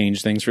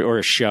changed things or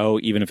a show,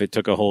 even if it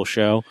took a whole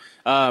show?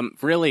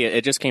 Really,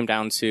 it just came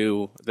down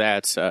to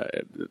that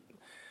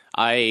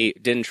I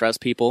didn't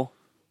trust people.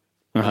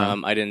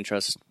 I didn't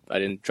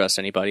trust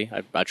anybody.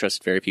 I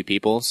trust very few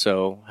people.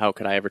 So how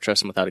could I ever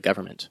trust them without a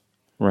government?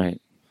 Right.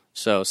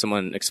 So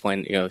someone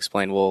explained,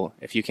 well,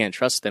 if you can't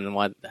trust them,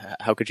 then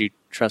how could you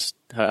trust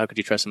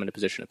them in a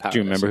position of power? Do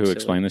you remember who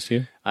explained this to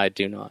you? I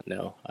do not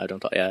know. I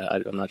don't. Yeah,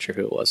 I'm not sure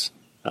who it was.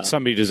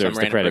 Somebody deserves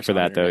the credit for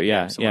that, though.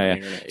 Yeah.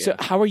 Internet, So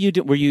how were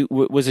you?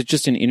 Was it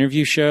just an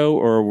interview show,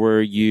 or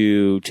were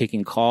you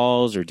taking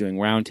calls or doing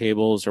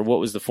roundtables, or what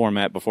was the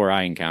format before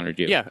I encountered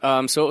you?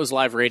 Yeah. So it was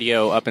live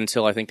radio up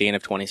until I think the end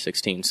of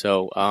 2016.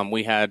 So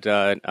we had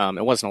it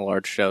wasn't a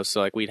large show,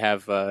 so like we'd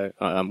have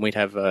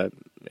a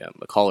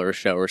caller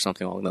show or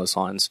something along those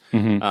lines.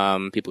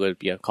 People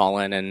would call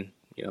in and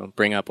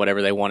bring up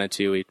whatever they wanted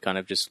to. We kind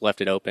of just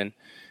left it open.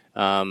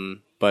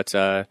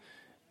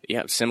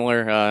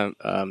 Similar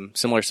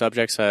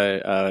subjects.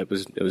 It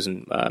was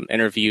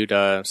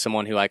interviewed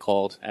someone who I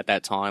called at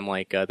that time,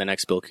 like the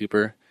next Bill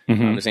Cooper.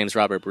 His name's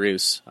Robert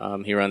Bruce.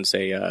 He runs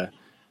I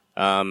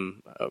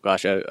can't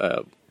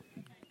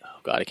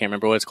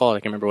remember what it's called. I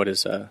can't remember what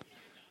his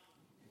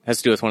has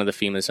to do with one of the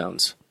FEMA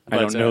zones. I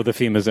don't know the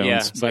FEMA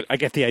zones, but I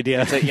get the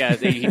idea.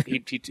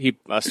 He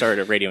started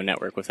a radio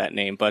network with that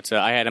name, but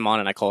I had him on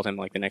and I called him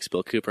like the next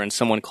Bill Cooper, and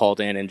someone called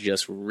in and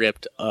just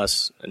ripped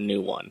us a new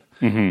one.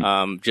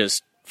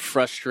 Just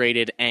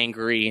frustrated,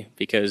 angry,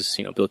 because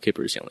Bill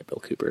Cooper is the only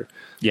Bill Cooper.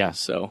 Yeah.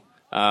 So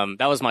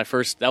that was my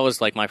first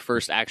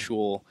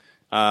actual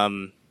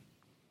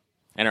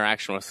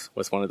interaction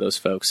with one of those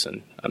folks,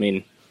 and I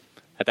mean,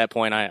 at that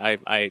point,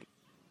 I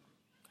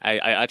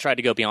tried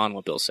to go beyond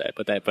what Bill said,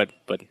 but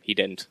he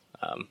didn't.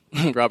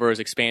 Robert was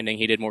expanding.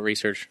 He did more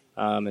research,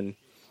 and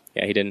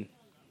he didn't.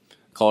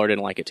 Caller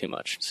didn't like it too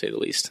much, to say the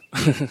least.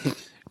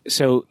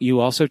 So you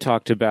also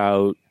talked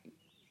about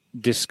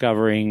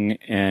discovering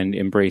and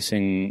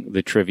embracing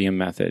the trivium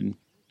method,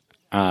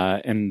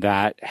 and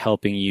that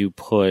helping you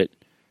put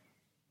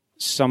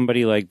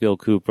somebody like Bill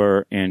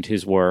Cooper and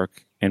his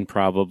work, and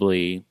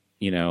probably,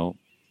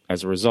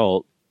 as a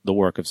result, the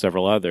work of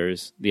several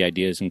others, the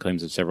ideas and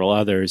claims of several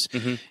others,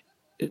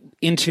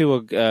 into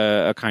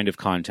a kind of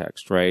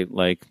context, right?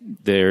 Like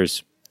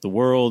there's the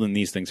world and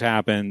these things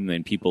happen,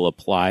 and people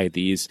apply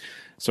these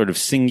sort of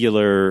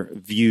singular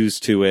views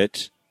to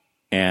it,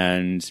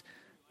 and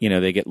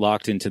they get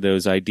locked into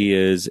those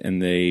ideas, and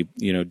they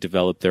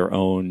develop their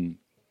own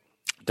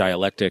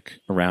dialectic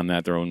around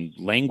that, their own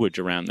language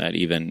around that,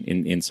 even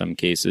in some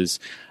cases.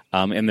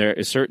 And there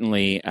is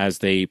certainly, as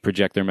they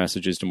project their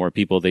messages to more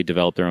people, they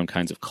develop their own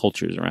kinds of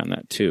cultures around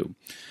that too.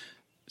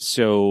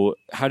 So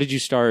how did you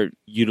start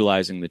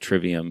utilizing the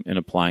trivium and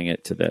applying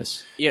it to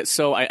this? Yeah,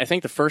 so I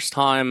think the first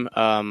time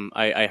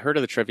I heard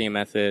of the trivium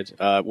method,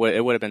 it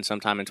would have been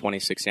sometime in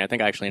 2016. I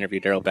think I actually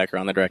interviewed Daryl Becker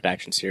on the Direct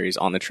Action series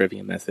on the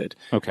trivium method.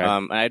 Okay.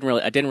 I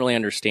didn't really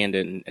understand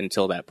it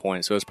until that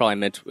point, so it was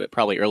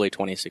probably early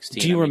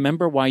 2016. Do you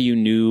remember why you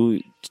knew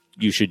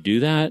you should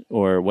do that,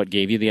 or what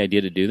gave you the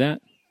idea to do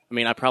that? I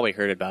mean, I probably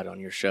heard about it on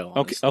your show.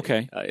 Honestly.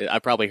 Okay. I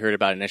probably heard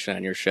about it initially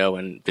on your show.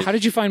 And how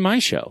did you find my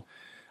show?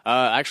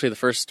 Actually, the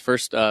first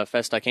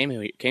fest I came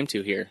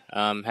to here,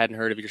 hadn't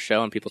heard of your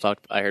show, and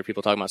I heard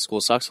people talking about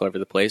SchoolSucks all over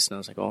the place, and I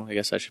was like, well, I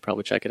guess I should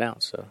probably check it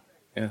out. So,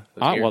 yeah.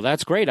 Well,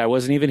 that's great. I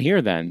wasn't even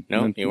here then.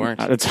 No, you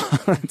weren't.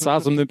 It's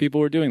awesome that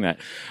people were doing that.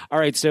 All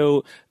right,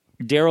 so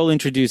Daryl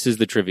introduces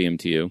the trivium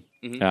to you,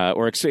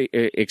 or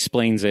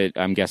explains it,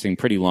 I'm guessing,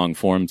 pretty long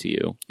form to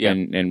you. Yeah.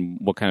 And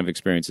what kind of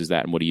experience is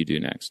that, and what do you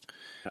do next?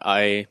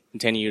 I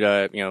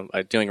continued,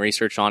 doing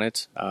research on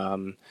it.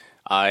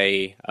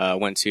 I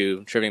went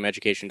to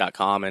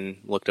triviumeducation.com and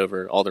looked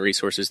over all the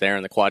resources there,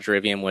 and the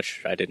quadrivium,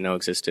 which I didn't know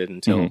existed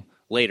until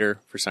later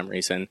for some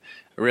reason.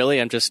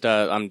 Really, I'm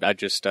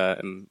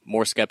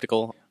more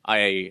skeptical.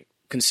 I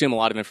consume a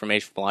lot of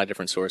information from a lot of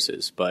different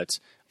sources, but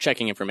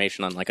checking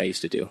information on like I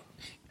used to do.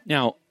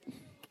 Now,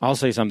 I'll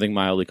say something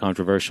mildly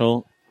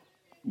controversial.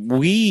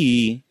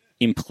 We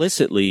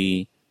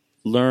implicitly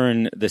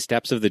learn the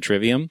steps of the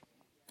trivium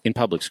in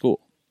public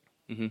school,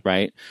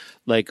 right?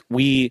 Like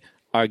we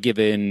are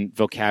given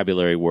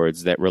vocabulary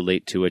words that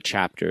relate to a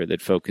chapter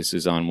that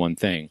focuses on one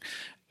thing.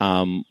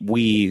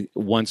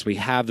 Once we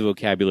have the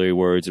vocabulary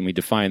words and we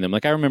define them,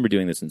 like I remember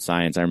doing this in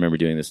science, I remember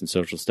doing this in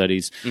social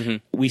studies,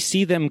 we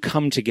see them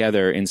come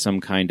together in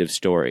some kind of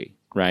story,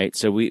 right?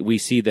 So we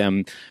see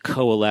them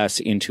coalesce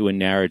into a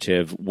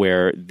narrative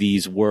where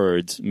these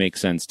words make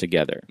sense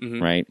together,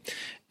 right?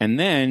 And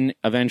then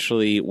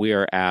eventually we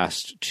are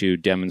asked to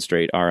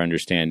demonstrate our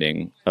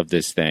understanding of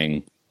this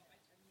thing,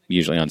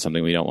 usually on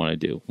something we don't want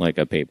to do, like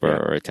a paper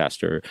or a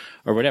test or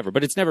whatever.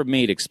 But it's never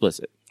made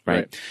explicit,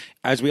 right?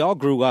 As we all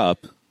grew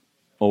up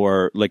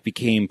or like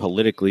became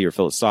politically or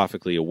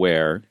philosophically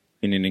aware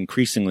in an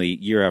increasingly,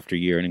 year after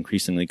year, an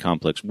increasingly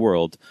complex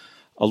world,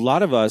 a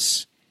lot of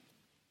us,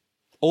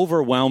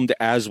 overwhelmed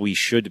as we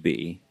should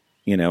be,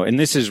 and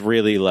this is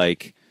really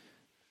like,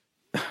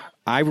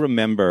 I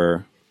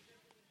remember,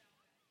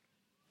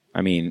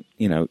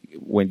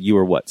 when you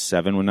were,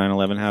 7 when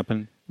 9/11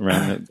 happened?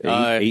 Around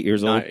 8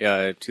 years old?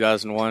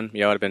 2001.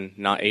 Yeah, I would have been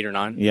not 8 or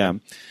 9. Yeah.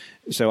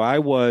 So I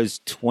was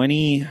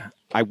 20.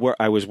 I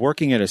was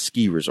working at a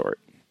ski resort,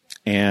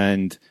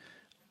 and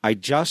I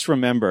just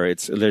remember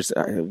there's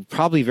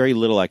probably very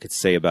little I could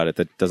say about it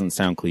that doesn't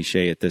sound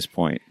cliche at this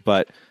point,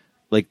 but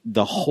like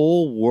the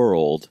whole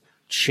world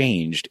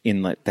changed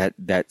in like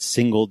that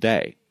single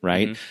day,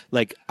 right?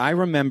 Like I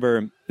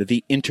remember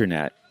the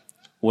internet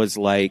was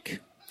like,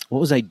 what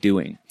was I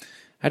doing?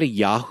 had a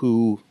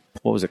Yahoo,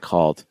 what was it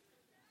called?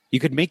 You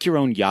could make your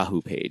own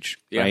Yahoo page,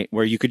 right?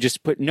 Where you could just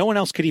no one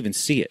else could even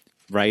see it,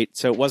 right?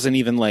 So it wasn't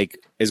even like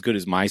as good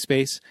as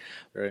MySpace,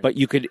 but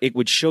it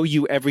would show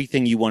you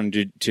everything you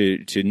wanted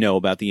to know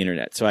about the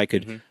internet. So I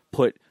could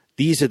put,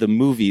 these are the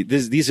movies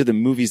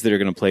that are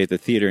going to play at the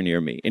theater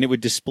near me. And it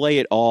would display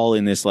it all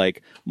in this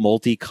like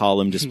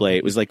multi-column display.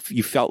 It was like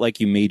you felt like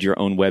you made your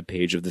own web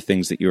page of the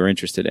things that you were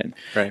interested in.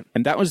 Right.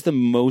 And that was the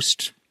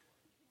most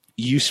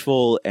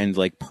useful and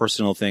like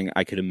personal thing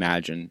I could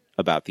imagine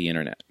about the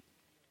internet.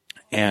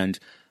 And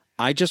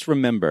I just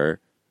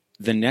remember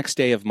the next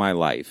day of my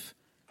life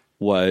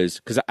was,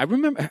 because I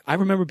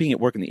remember being at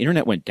work and the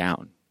internet went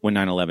down when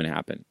 9/11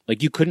 happened.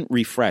 Like you couldn't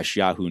refresh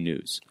Yahoo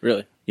News.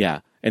 Really?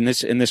 Yeah. And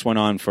this went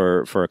on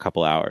for a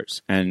couple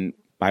hours, and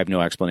I have no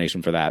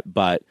explanation for that.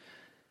 But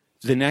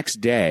the next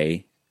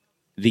day,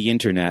 the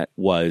internet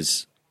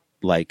was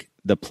like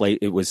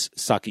it was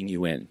sucking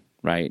you in,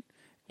 right?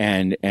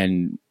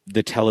 And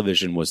the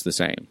television was the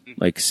same,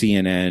 like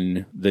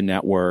CNN, the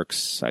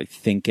networks. I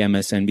think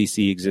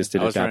MSNBC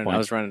existed at that point.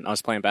 I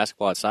was playing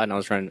basketball outside, and I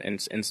was running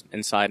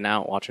inside and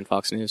out watching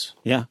Fox News.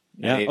 Yeah.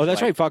 Oh,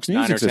 that's right. Fox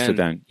News existed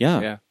then.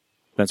 Yeah,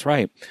 that's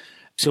right.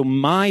 So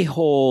my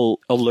whole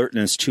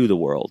alertness to the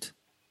world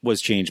was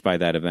changed by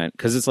that event,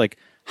 because it's like,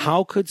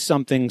 how could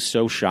something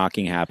so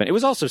shocking happen? It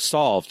was also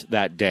solved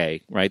that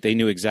day, right? They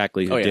knew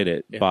exactly who did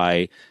it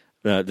by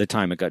the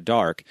time it got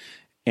dark.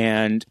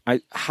 And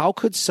how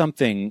could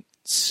something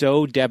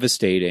so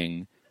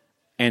devastating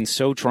and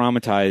so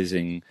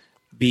traumatizing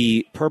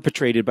be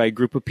perpetrated by a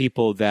group of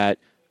people that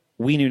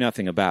we knew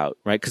nothing about,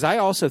 right? Because I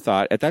also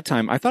thought at that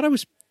time, I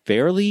was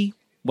fairly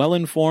well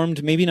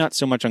informed, maybe not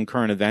so much on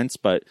current events,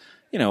 but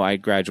I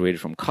had graduated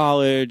from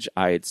college.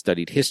 I had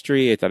studied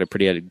history. I thought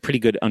I had a pretty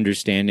good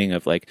understanding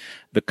of like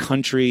the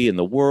country and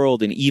the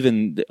world, and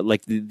even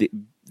like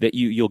that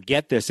you'll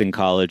get this in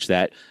college,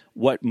 that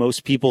what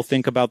most people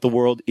think about the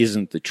world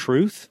isn't the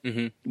truth,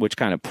 which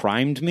kind of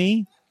primed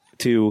me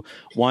to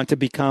want to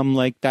become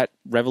like that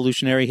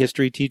revolutionary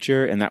history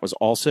teacher. And that was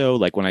also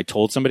like when I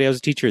told somebody I was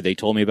a teacher, they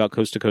told me about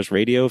Coast to Coast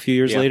Radio a few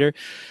years later.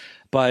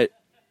 But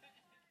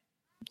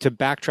to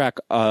backtrack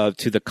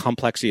to the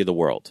complexity of the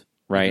world,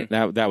 right?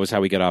 That was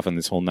how we got off on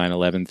this whole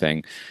 9/11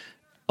 thing.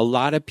 A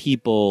lot of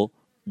people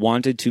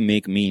wanted to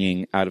make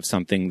meaning out of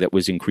something that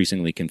was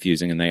increasingly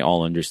confusing, and they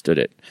all understood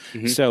it.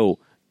 So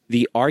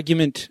the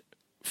argument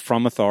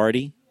from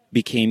authority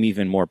became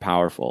even more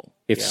powerful.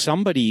 If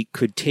somebody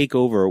could take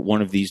over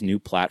one of these new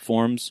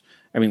platforms,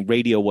 I mean,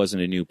 radio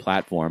wasn't a new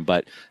platform,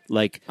 but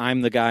like,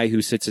 I'm the guy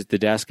who sits at the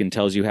desk and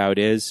tells you how it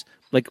is.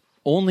 Like,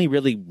 only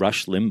really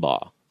Rush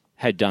Limbaugh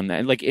had done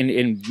that. Like,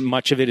 in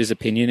much of it is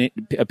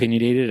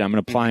opinionated. I'm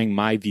applying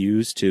my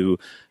views to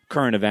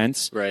current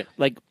events. Right.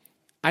 Like,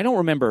 I don't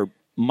remember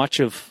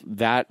much of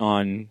that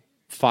on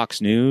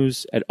Fox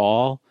News at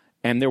all.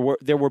 And there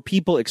were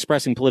people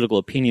expressing political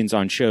opinions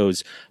on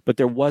shows, but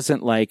there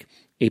wasn't like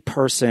a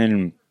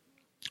person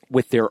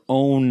with their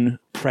own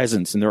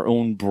presence and their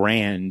own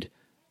brand,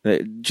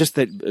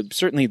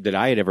 certainly that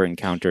I had ever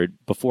encountered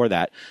before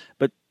that.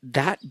 But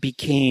that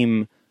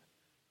became,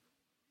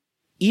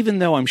 even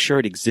though I'm sure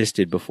it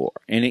existed before,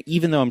 and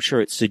even though I'm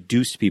sure it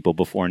seduced people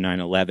before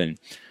 9/11,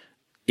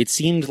 it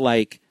seemed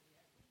like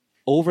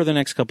over the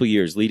next couple of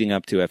years leading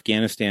up to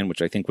Afghanistan,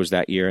 which I think was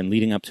that year, and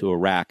leading up to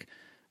Iraq,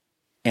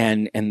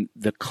 and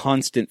the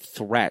constant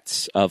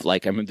threats of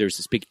like, I mean, there's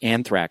this big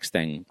anthrax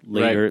thing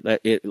later,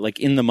 like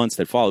in the months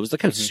that followed. It was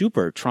like a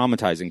super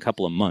traumatizing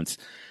couple of months.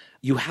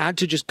 You had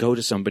to just go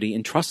to somebody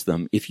and trust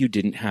them if you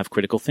didn't have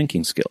critical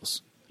thinking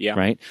skills. Yeah.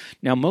 Right.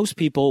 Now, most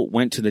people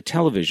went to the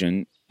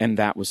television and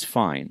that was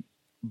fine.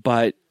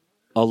 But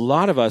a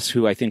lot of us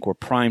who I think were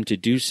primed to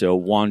do so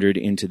wandered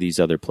into these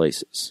other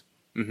places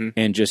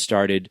and just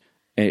started.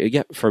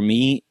 For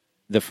me,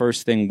 the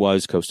first thing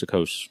was Coast to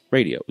Coast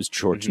Radio. It was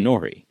George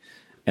Norrie.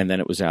 And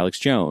then it was Alex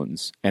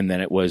Jones, and then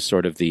it was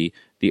sort of the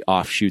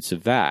offshoots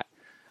of that.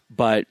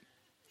 But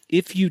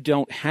if you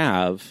don't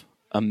have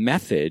a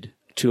method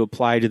to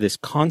apply to this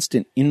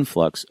constant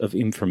influx of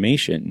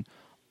information,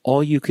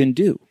 all you can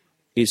do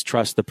is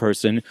trust the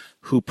person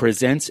who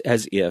presents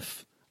as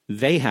if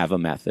they have a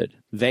method,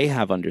 they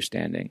have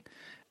understanding.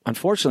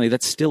 Unfortunately,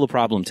 that's still a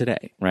problem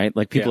today, right?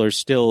 Like people are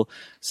still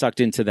sucked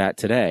into that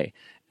today.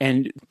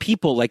 And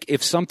people, like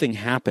if something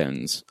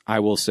happens, I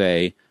will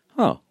say,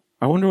 oh,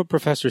 I wonder what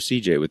Professor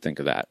CJ would think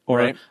of that.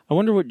 Or I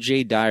wonder what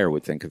Jay Dyer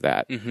would think of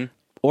that.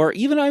 Or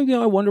even I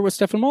wonder what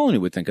Stephen Molyneux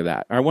would think of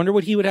that. Or I wonder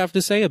what he would have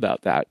to say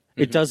about that.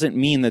 It doesn't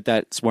mean that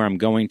that's where I'm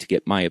going to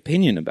get my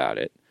opinion about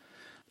it.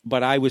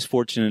 But I was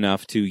fortunate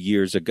enough to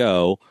years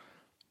ago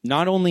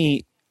not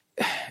only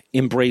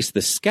embrace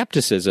the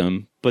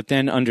skepticism, but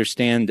then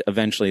understand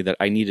eventually that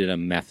I needed a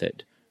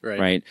method.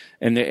 Right.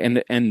 And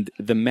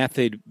the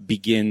method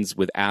begins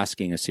with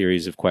asking a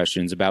series of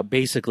questions about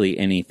basically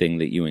anything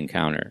that you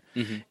encounter.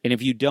 And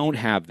if you don't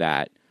have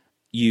that,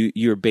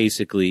 you're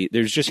basically,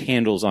 there's just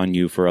handles on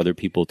you for other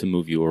people to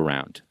move you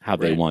around how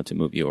they want to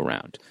move you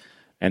around.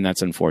 And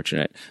that's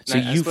unfortunate. So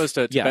I suppose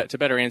to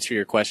better answer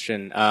your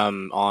question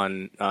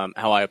on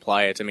how I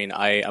apply it, I mean,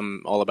 I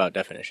am all about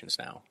definitions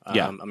now.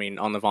 I mean,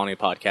 on the Vonu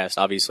podcast,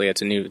 obviously,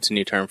 it's a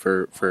new term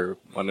for.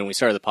 I mean, we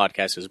started the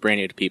podcast, it was brand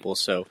new to people,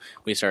 so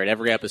we started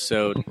every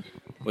episode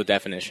with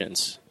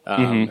definitions.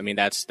 I mean,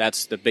 that's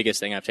the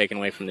biggest thing I've taken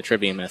away from the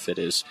trivia method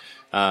is,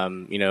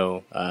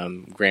 grammar.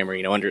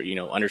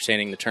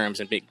 Understanding the terms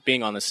and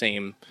being on the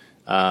same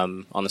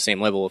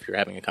level if you're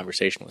having a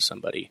conversation with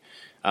somebody.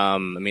 I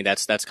mean,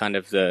 that's kind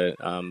of the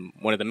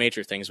one of the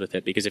major things with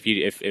it, because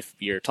if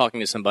you're talking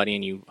to somebody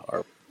and you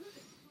are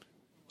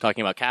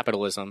talking about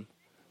capitalism,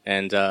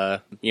 and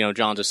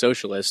John's a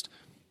socialist,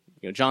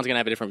 John's gonna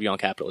have a different view on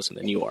capitalism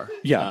than you are.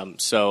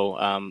 So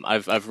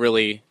I've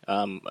really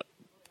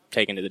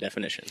taken to the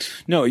definitions.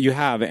 No, you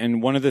have,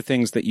 and one of the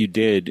things that you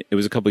did, it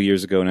was a couple of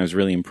years ago, and I was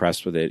really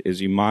impressed with it,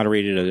 is you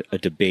moderated a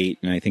debate,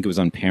 and I think it was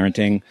on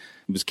parenting.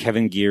 It was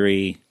Kevin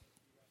Geary.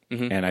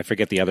 And I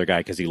forget the other guy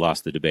because he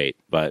lost the debate.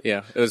 But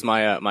yeah, it was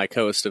my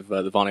co-host of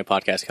the Vonu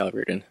podcast, Cal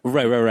Reardon.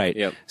 Right.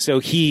 Yep. So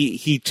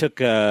he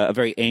took a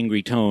very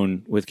angry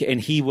tone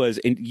and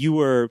you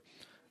were.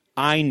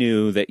 I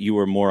knew that you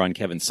were more on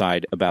Kevin's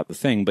side about the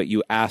thing, but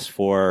you asked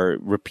for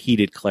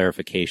repeated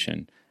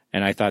clarification,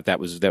 and I thought that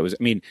was. I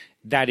mean,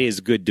 that is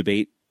good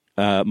debate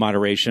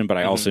moderation, but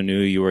I also knew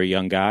you were a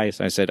young guy,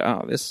 so I said,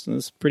 "Oh, this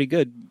is pretty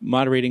good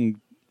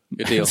moderating."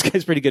 Good deal. This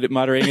guy's pretty good at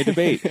moderating a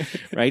debate,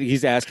 right?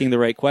 He's asking the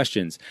right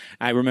questions.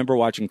 I remember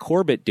watching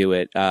Corbett do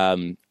it.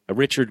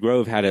 Richard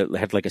Grove had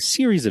like a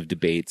series of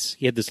debates.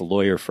 He had this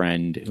lawyer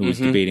friend who was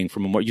debating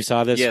from a more. You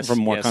saw this from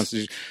a more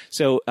constitution.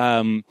 So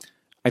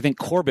I think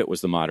Corbett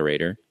was the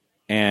moderator,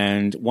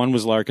 and one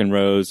was Larkin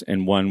Rose,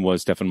 and one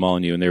was Stefan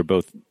Molyneux, and they were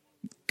both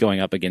going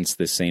up against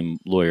this same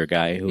lawyer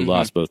guy who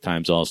lost both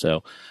times.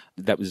 Also,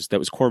 that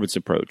was Corbett's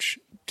approach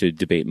to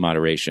debate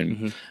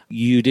moderation.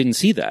 You didn't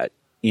see that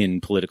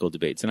in political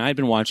debates. And I'd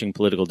been watching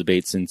political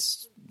debates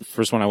since the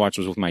first one I watched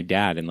was with my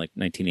dad in like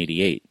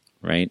 1988,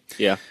 right?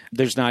 Yeah.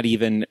 There's not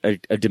even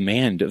a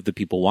demand of the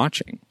people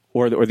watching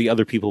or the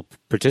other people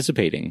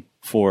participating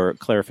for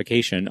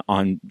clarification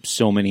on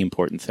so many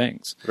important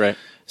things. Right.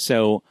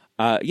 So,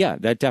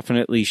 that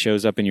definitely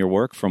shows up in your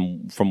work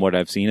from what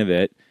I've seen of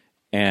it.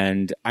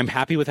 And I'm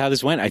happy with how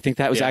this went. I think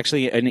that was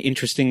actually an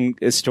interesting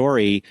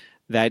story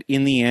that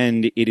in the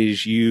end, it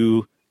is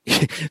you,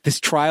 this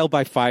trial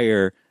by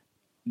fire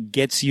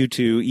gets you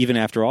to, even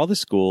after all the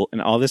school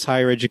and all this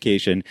higher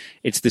education,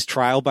 it's this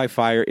trial by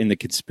fire in the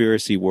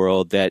conspiracy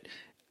world that,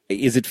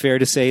 is it fair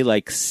to say,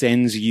 like,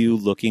 sends you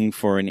looking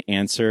for an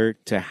answer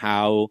to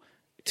how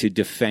to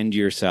defend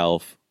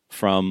yourself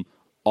from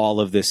all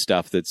of this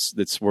stuff that's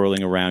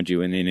swirling around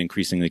you in an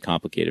increasingly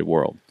complicated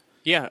world?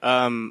 Yeah,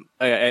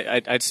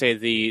 I'd say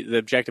the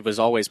objective was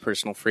always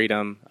personal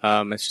freedom.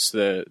 It's just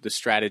the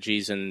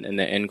strategies and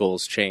the end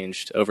goals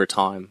changed over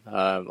time.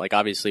 Like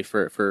obviously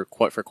for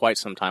quite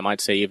some time,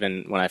 I'd say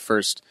even when I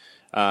first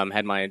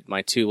had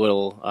my two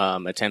little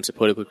attempts at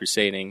political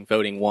crusading,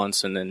 voting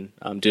once and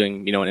then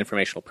doing an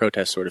informational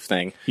protest sort of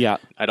thing. Yeah,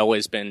 I'd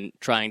always been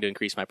trying to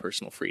increase my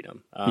personal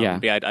freedom.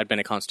 I'd been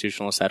a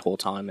constitutionalist that whole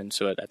time, and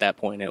so at that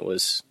point it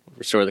was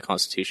restore the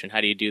Constitution.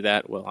 How do you do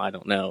that? Well, I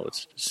don't know.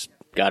 It's just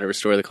got to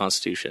restore the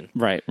Constitution.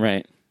 Right.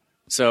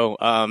 So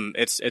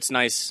it's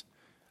nice.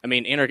 I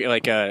mean,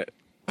 it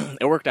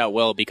worked out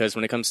well because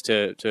when it comes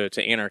to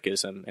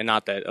anarchism, and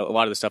not that a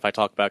lot of the stuff I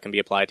talk about can be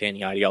applied to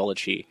any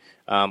ideology.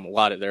 There are a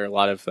lot of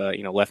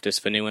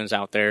leftist Vanuans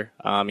out there.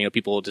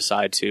 People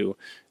decide to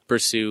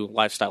pursue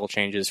lifestyle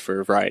changes for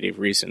a variety of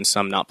reasons,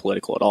 some not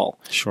political at all.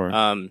 Sure.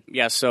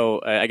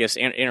 So I guess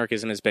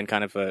anarchism has been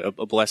kind of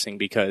a blessing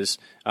because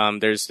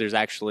there's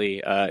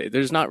actually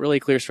there's not really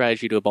a clear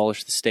strategy to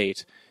abolish the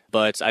state.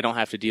 But I don't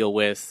have to deal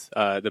with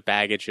the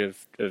baggage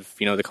of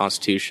the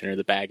Constitution or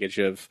the baggage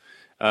of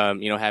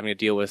having to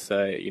deal with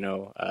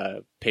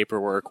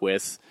paperwork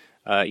with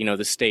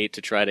the state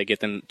to try to get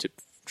them to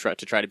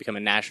try to become a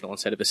national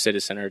instead of a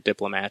citizen or a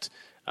diplomat.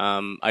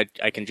 I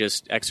can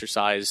just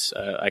exercise.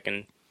 I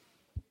can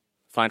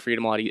find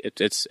freedom a lot.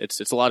 It's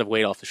a lot of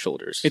weight off the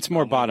shoulders. It's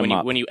more bottom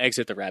up when you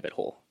exit the rabbit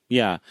hole.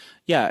 Yeah,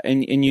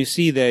 and you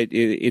see that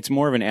it's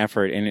more of an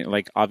effort,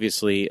 and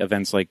obviously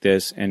events like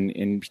this,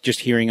 and just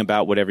hearing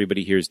about what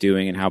everybody here is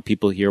doing, and how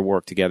people here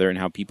work together, and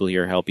how people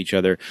here help each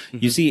other.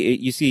 You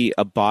see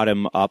a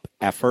bottom up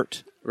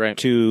effort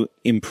to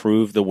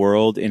improve the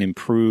world and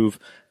improve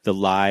the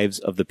lives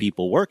of the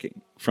people working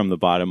from the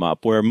bottom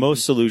up, where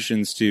most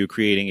solutions to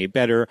creating a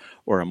better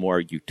or a more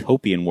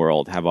utopian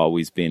world have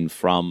always been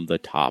from the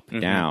top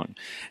down.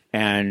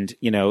 And,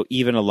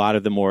 even a lot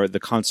of the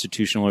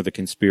constitutional or the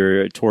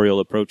conspiratorial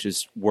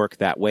approaches work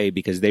that way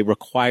because they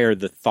require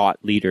the thought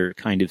leader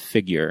kind of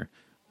figure,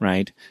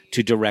 right,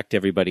 to direct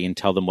everybody and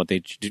tell them what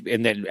they should do.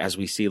 And then, as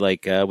we see, with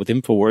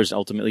InfoWars,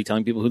 ultimately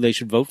telling people who they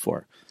should vote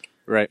for.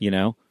 Right.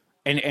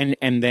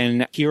 And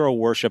then hero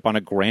worship on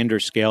a grander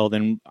scale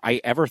than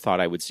I ever thought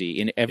I would see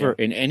in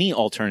any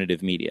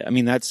alternative media. I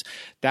mean,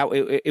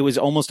 it was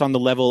almost on the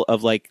level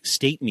of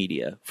state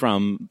media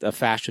from a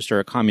fascist or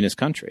a communist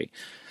country.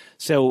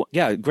 So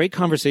yeah, great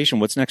conversation.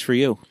 What's next for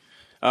you?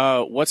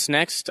 What's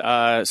next?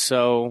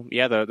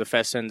 The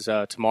fest ends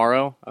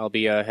tomorrow. I'll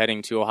be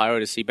heading to Ohio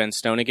to see Ben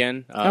Stone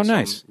again. Nice.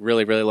 So I'm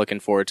really, really looking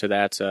forward to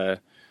that.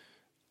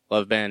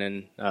 Love Ben,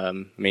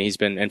 and he's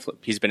been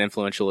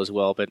influential as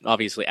well. But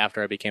obviously,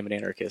 after I became an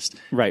anarchist,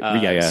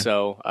 right?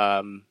 So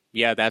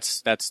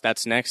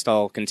that's next.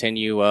 I'll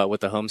continue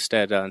with the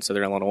homestead in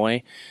Southern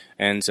Illinois,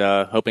 and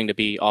hoping to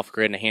be off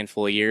grid in a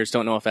handful of years.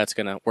 Don't know if that's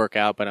going to work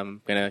out, but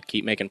I'm going to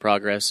keep making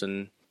progress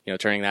and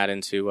turning that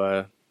into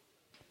a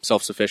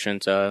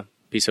self-sufficient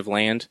piece of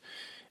land,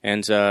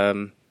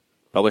 and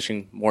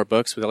publishing more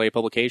books with LA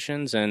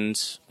Publications,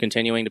 and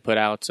continuing to put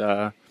out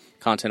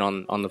content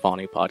on the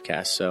Vonu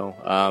podcast. So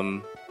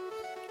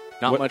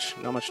not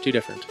much too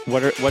different.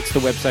 What's the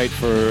website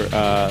for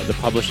the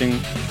publishing?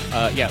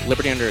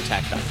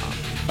 LibertyUnderAttack.com.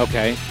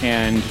 Okay,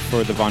 and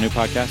for the Vonu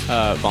podcast?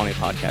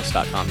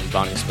 VonuPodcast.com, and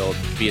Vonu spelled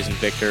V as in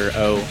Victor,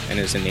 O, and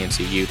as in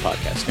Nancy, U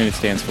podcast. And it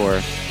stands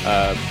for?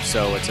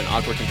 So it's an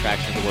awkward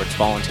contraction of the words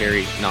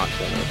voluntary, not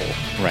vulnerable.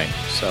 Right.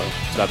 So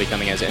it's about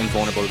becoming as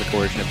invulnerable to the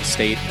coercion of the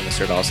state and the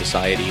servile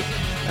society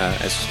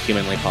as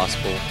humanly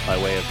possible by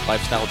way of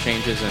lifestyle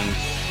changes and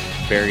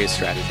various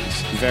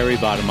strategies. Very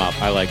bottom up.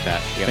 I like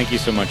that. Yeah. Thank you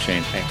so much,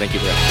 Shane. Hey, thank you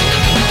for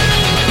that.